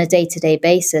on a day-to-day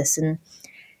basis. And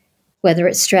whether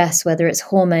it's stress, whether it's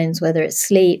hormones, whether it's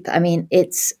sleep, I mean,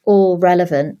 it's all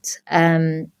relevant.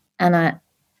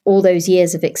 All those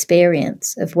years of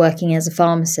experience of working as a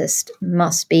pharmacist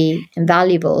must be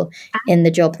invaluable in the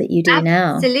job that you do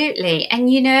now. Absolutely. And,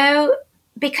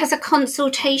 because a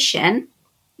consultation,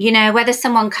 whether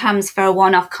someone comes for a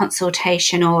one-off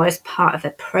consultation or as part of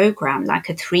a program, like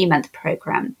a 3-month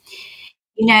program,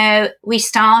 we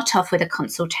start off with a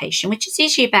consultation, which is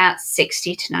usually about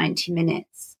 60 to 90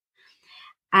 minutes.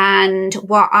 And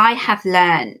what I have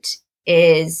learned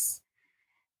is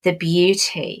the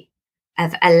beauty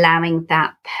of allowing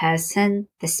that person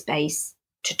the space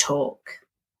to talk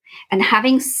and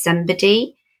having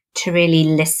somebody to really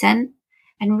listen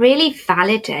and really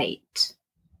validate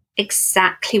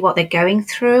exactly what they're going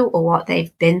through or what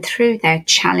they've been through, their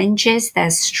challenges, their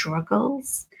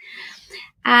struggles.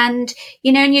 And,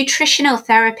 nutritional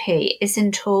therapy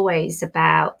isn't always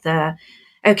about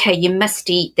okay, you must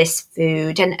eat this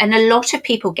food. And a lot of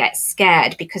people get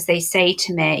scared because they say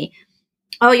to me,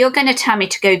 oh, you're going to tell me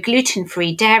to go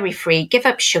gluten-free, dairy-free, give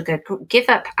up sugar, give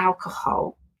up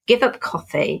alcohol, give up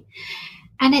coffee.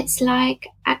 And it's like,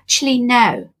 actually,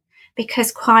 no,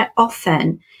 because quite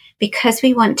often, because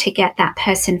we want to get that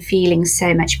person feeling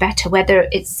so much better, whether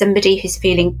it's somebody who's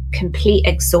feeling complete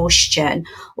exhaustion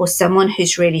or someone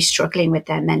who's really struggling with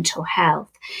their mental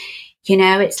health,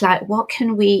 it's like, what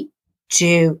can we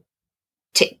do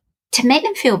to make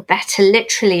them feel better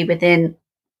literally within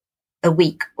a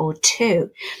week or two?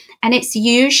 And it's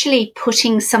usually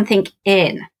putting something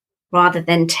in rather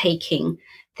than taking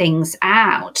things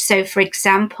out. So, for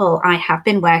example, I have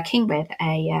been working with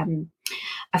a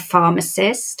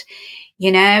pharmacist,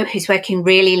 who's working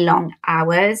really long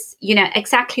hours,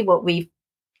 exactly what we've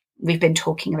been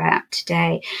talking about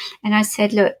today. And I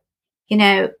said, look,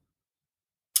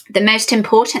 the most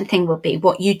important thing will be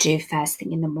what you do first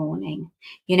thing in the morning.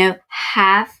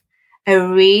 Have a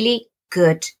really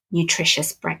good,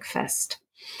 nutritious breakfast.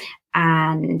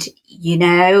 And,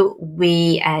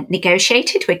 we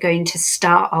negotiated, we're going to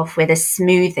start off with a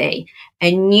smoothie,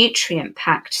 a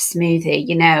nutrient-packed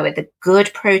smoothie, with a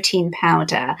good protein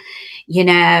powder,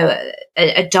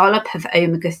 a dollop of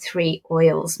omega-3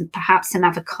 oils, perhaps some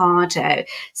avocado,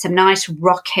 some nice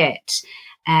rocket,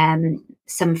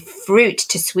 some fruit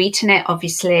to sweeten it,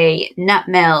 obviously, nut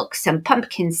milk, some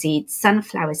pumpkin seeds,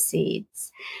 sunflower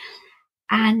seeds.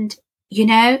 And,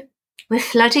 we're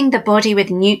flooding the body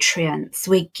with nutrients.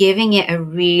 We're giving it a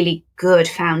really good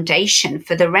foundation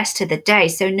for the rest of the day.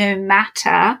 So no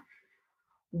matter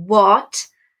what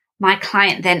my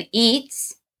client then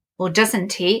eats or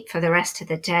doesn't eat for the rest of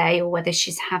the day, or whether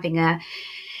she's having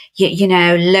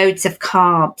loads of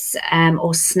carbs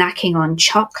or snacking on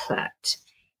chocolate,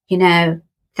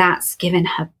 that's given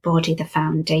her body the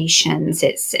foundations.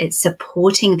 It's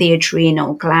supporting the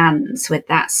adrenal glands with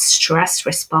that stress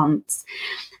response.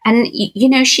 And,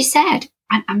 she said,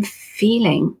 I'm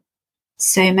feeling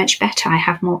so much better. I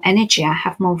have more energy. I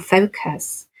have more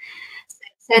focus.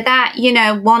 So that,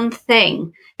 one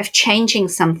thing of changing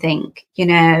something, in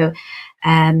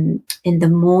the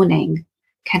morning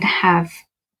can have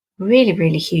really,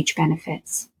 really huge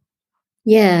benefits.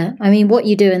 Yeah. I mean, what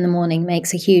you do in the morning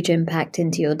makes a huge impact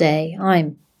into your day.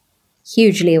 I'm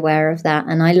hugely aware of that.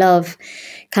 And I love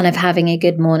kind of having a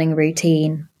good morning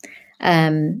routine.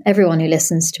 Everyone who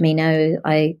listens to me know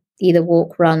I either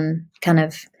walk, run, kind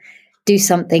of do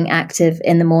something active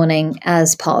in the morning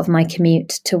as part of my commute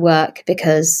to work,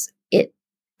 because it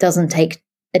doesn't take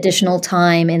additional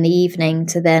time in the evening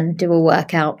to then do a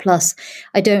workout. Plus,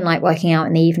 I don't like working out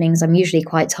in the evenings. I'm usually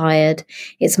quite tired.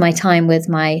 It's my time with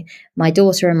my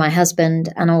daughter and my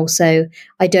husband. And also,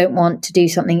 I don't want to do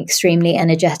something extremely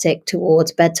energetic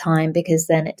towards bedtime, because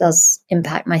then it does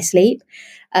impact my sleep.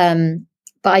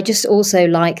 But I just also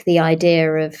like the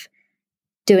idea of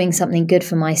doing something good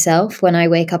for myself when I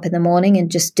wake up in the morning,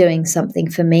 and just doing something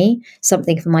for me,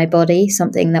 something for my body,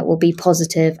 something that will be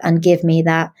positive and give me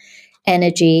that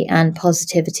energy and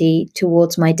positivity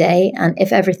towards my day. And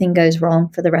if everything goes wrong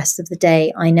for the rest of the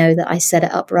day, I know that I set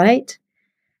it up right.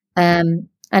 And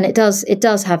it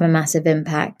does have a massive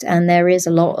impact. And there is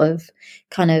a lot of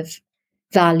kind of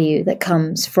value that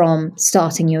comes from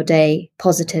starting your day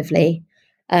positively.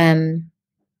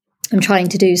 I'm trying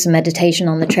to do some meditation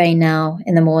on the train now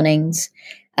in the mornings,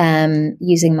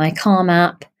 using my Calm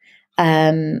app,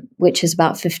 which is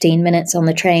about 15 minutes on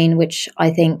the train, which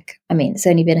it's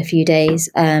only been a few days,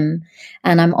 and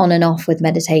I'm on and off with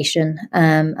meditation,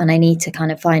 and I need to kind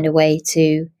of find a way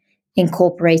to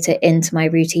incorporate it into my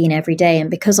routine every day. And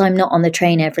because I'm not on the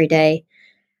train every day,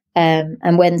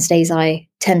 and Wednesdays I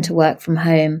tend to work from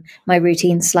home, my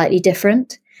routine's slightly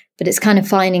different. But it's kind of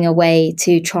finding a way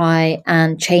to try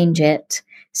and change it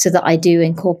so that I do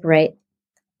incorporate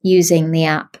using the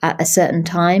app at a certain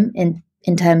time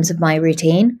in terms of my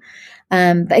routine.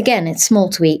 But again, it's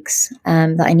small tweaks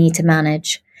that I need to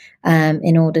manage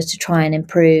in order to try and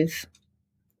improve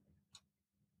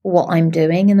what I'm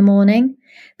doing in the morning.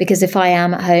 Because if I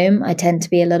am at home, I tend to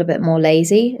be a little bit more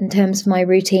lazy in terms of my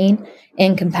routine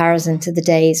in comparison to the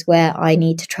days where I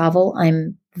need to travel.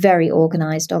 I'm very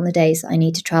organized on the days I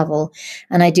need to travel,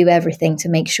 and I do everything to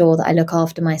make sure that I look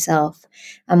after myself.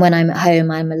 And when I'm at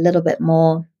home, I'm a little bit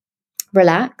more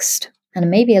relaxed and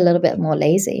maybe a little bit more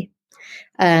lazy.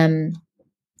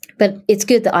 But it's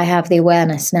good that I have the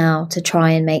awareness now to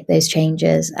try and make those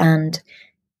changes and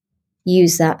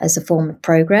use that as a form of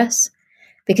progress.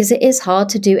 because it is hard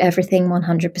to do everything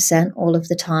 100% all of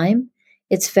the time.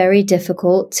 It's very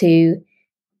difficult to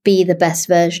be the best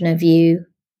version of you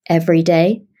every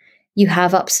day. You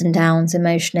have ups and downs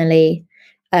emotionally.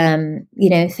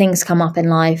 Things come up in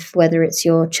life, whether it's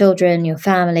your children, your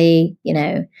family,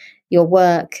 your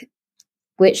work,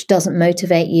 which doesn't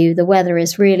motivate you. The weather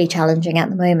is really challenging at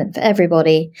the moment for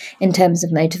everybody in terms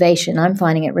of motivation. I'm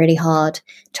finding it really hard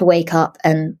to wake up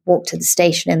and walk to the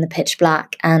station in the pitch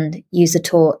black and use a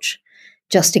torch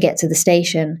just to get to the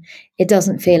station. It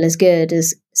doesn't feel as good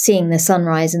as seeing the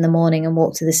sunrise in the morning and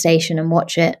walk to the station and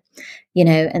watch it,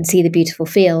 and see the beautiful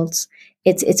fields.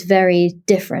 It's very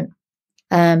different.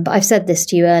 But I've said this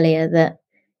to you earlier, that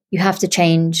you have to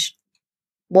change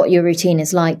what your routine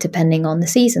is like depending on the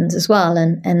seasons as well.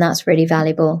 And that's really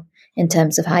valuable in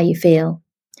terms of how you feel.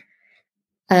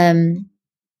 I'm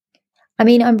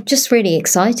just really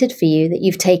excited for you that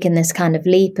you've taken this kind of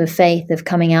leap of faith of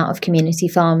coming out of community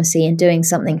pharmacy and doing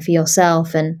something for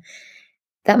yourself. And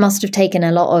that must have taken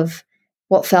a lot of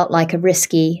what felt like a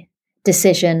risky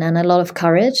decision and a lot of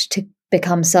courage to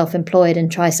become self-employed and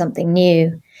try something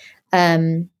new.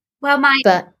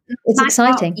 But it's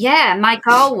exciting. My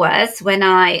goal was, when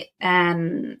I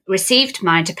received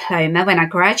my diploma, when I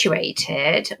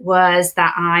graduated, was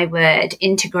that I would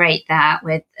integrate that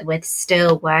with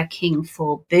still working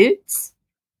for Boots.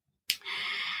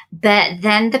 But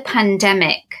then the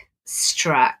pandemic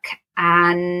struck,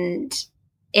 and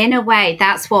in a way,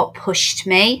 that's what pushed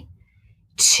me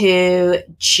to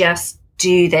just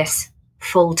do this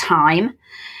full time.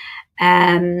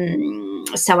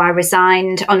 So I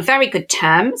resigned on very good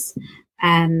terms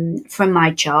from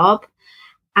my job.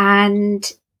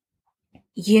 And,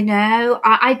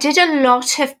 I did a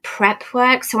lot of prep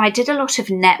work. So I did a lot of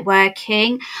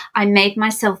networking. I made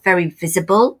myself very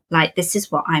visible, like this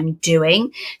is what I'm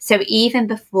doing. So even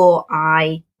before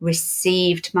I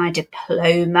received my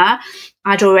diploma,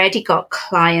 I'd already got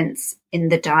clients in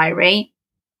the diary,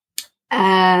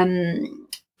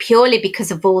 purely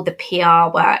because of all the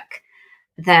PR work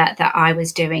that I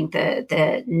was doing,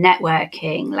 the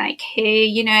networking, like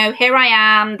here I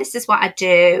am, this is what I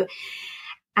do.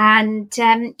 And,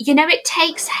 it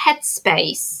takes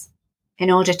headspace in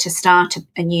order to start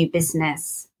a new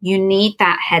business. You need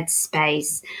that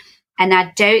headspace. And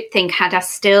I don't think, had I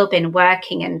still been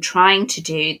working and trying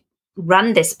to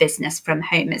run this business from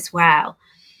home as well,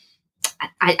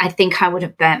 I think I would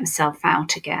have burnt myself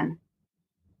out again.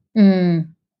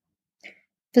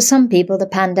 For some people, the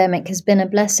pandemic has been a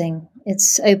blessing.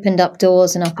 It's opened up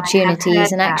doors and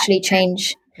opportunities and actually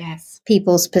changed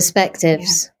people's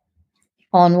perspectives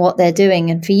on what they're doing.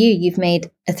 And for you, you've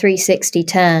made a 360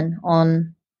 turn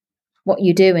on what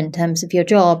you do in terms of your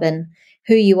job and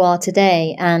who you are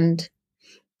today. And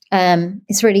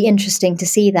it's really interesting to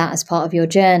see that as part of your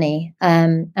journey.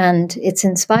 And it's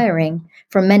inspiring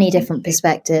from many different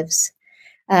perspectives.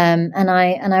 And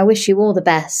I wish you all the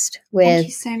best with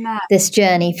this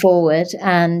journey forward.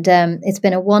 And it's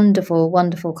been a wonderful,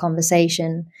 wonderful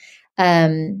conversation.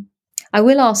 I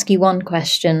will ask you one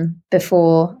question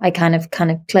before I kind of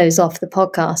close off the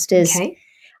podcast.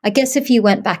 I guess if you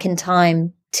went back in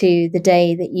time to the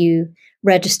day that you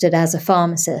registered as a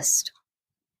pharmacist,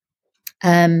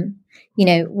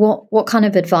 what kind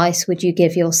of advice would you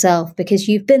give yourself? Because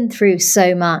you've been through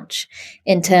so much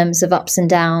in terms of ups and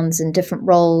downs and different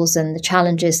roles and the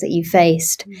challenges that you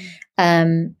faced.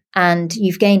 And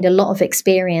you've gained a lot of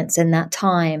experience in that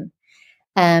time.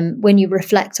 When you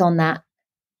reflect on that,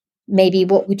 maybe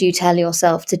what would you tell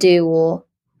yourself to do, or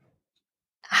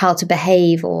how to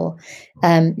behave, or,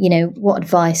 what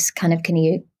advice can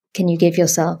you give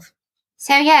yourself?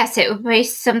 So, yes, it would be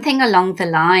something along the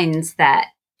lines that,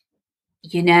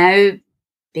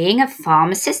 being a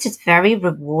pharmacist is very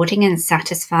rewarding and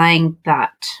satisfying,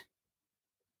 but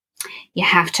you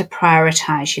have to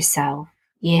prioritize yourself.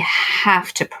 You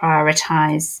have to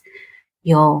prioritize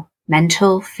your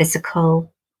mental,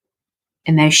 physical,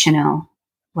 emotional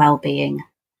well-being.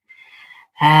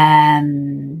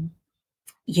 And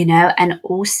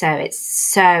also it's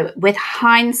so, with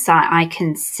hindsight, I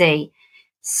can see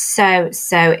so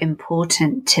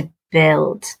important to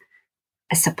build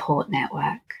a support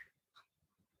network,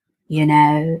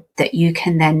 that you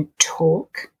can then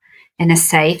talk in a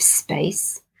safe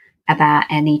space about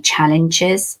any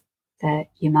challenges that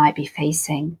you might be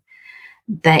facing.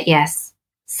 But yes,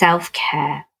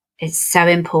 self-care is so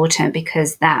important,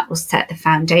 because that will set the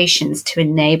foundations to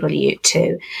enable you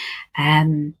to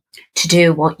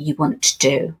do what you want to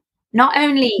do. Not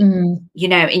only, in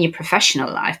your professional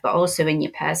life, but also in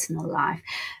your personal life.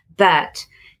 But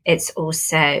it's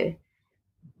also,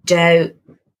 don't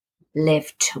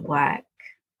live to work.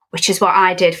 which is what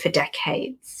I did for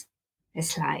decades.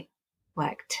 It's like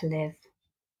work to live.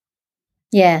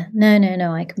 Yeah,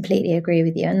 no, I completely agree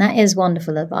with you. And that is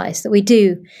wonderful advice that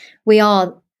we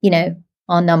are,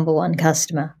 our number one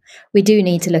customer. We do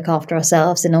need to look after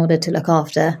ourselves in order to look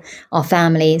after our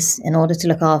families, in order to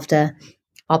look after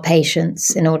our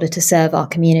patients, in order to serve our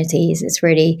communities. It's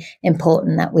really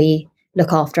important that we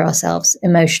look after ourselves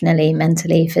emotionally,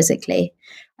 mentally, physically.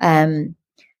 And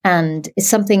it's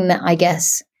something that I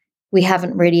guess we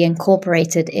haven't really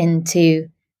incorporated into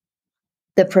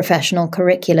the professional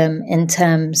curriculum in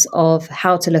terms of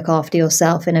how to look after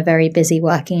yourself in a very busy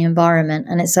working environment.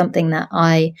 And it's something that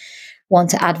I want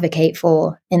to advocate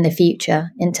for in the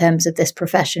future in terms of this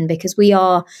profession, because we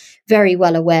are very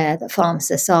well aware that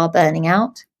pharmacists are burning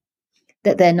out,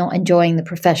 that they're not enjoying the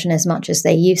profession as much as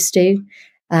they used to.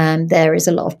 There is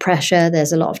a lot of pressure,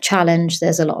 there's a lot of challenge,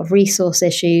 there's a lot of resource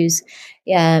issues.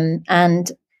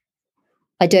 And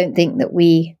I don't think that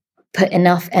we put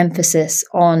enough emphasis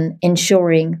on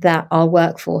ensuring that our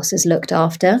workforce is looked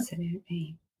after.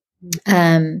 Absolutely.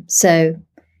 So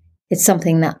it's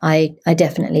something that I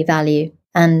definitely value.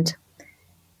 And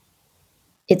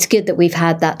it's good that we've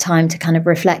had that time to kind of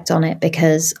reflect on it,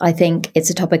 because I think it's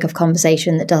a topic of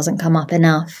conversation that doesn't come up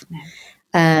enough. No.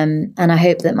 And I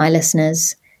hope that my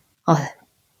listeners are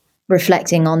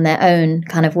reflecting on their own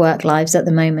kind of work lives at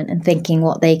the moment and thinking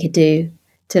what they could do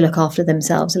to look after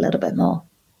themselves a little bit more.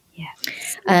 Yeah.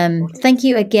 Thank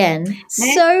you again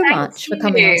so much for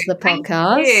coming onto the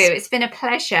podcast. Thank you. It's been a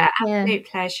pleasure. Absolute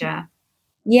pleasure.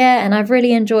 Yeah, and I've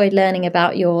really enjoyed learning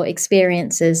about your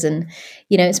experiences, and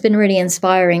it's been really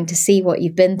inspiring to see what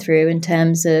you've been through in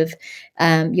terms of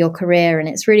your career, and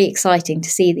it's really exciting to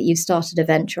see that you've started a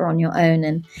venture on your own.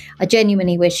 And I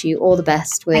genuinely wish you all the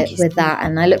best with that,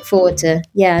 and I look forward to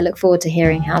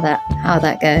hearing how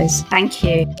that goes. Thank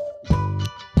you.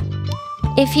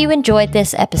 If you enjoyed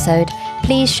this episode,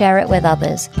 please share it with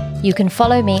others. You can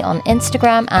follow me on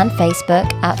Instagram and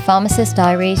Facebook at Pharmacist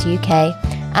Diaries UK,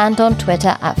 and on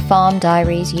Twitter at Pharm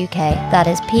Diaries UK. That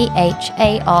is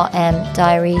PHARM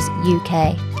Diaries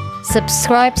UK.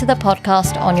 Subscribe to the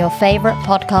podcast on your favourite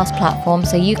podcast platform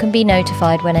so you can be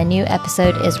notified when a new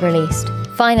episode is released.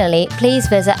 Finally, please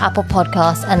visit Apple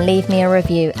Podcasts and leave me a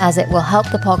review, as it will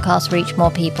help the podcast reach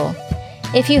more people.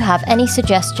 If you have any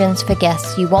suggestions for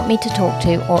guests you want me to talk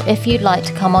to, or if you'd like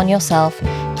to come on yourself,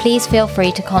 please feel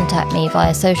free to contact me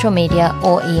via social media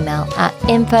or email at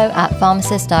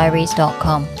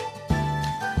info@pharmacistdiaries.com.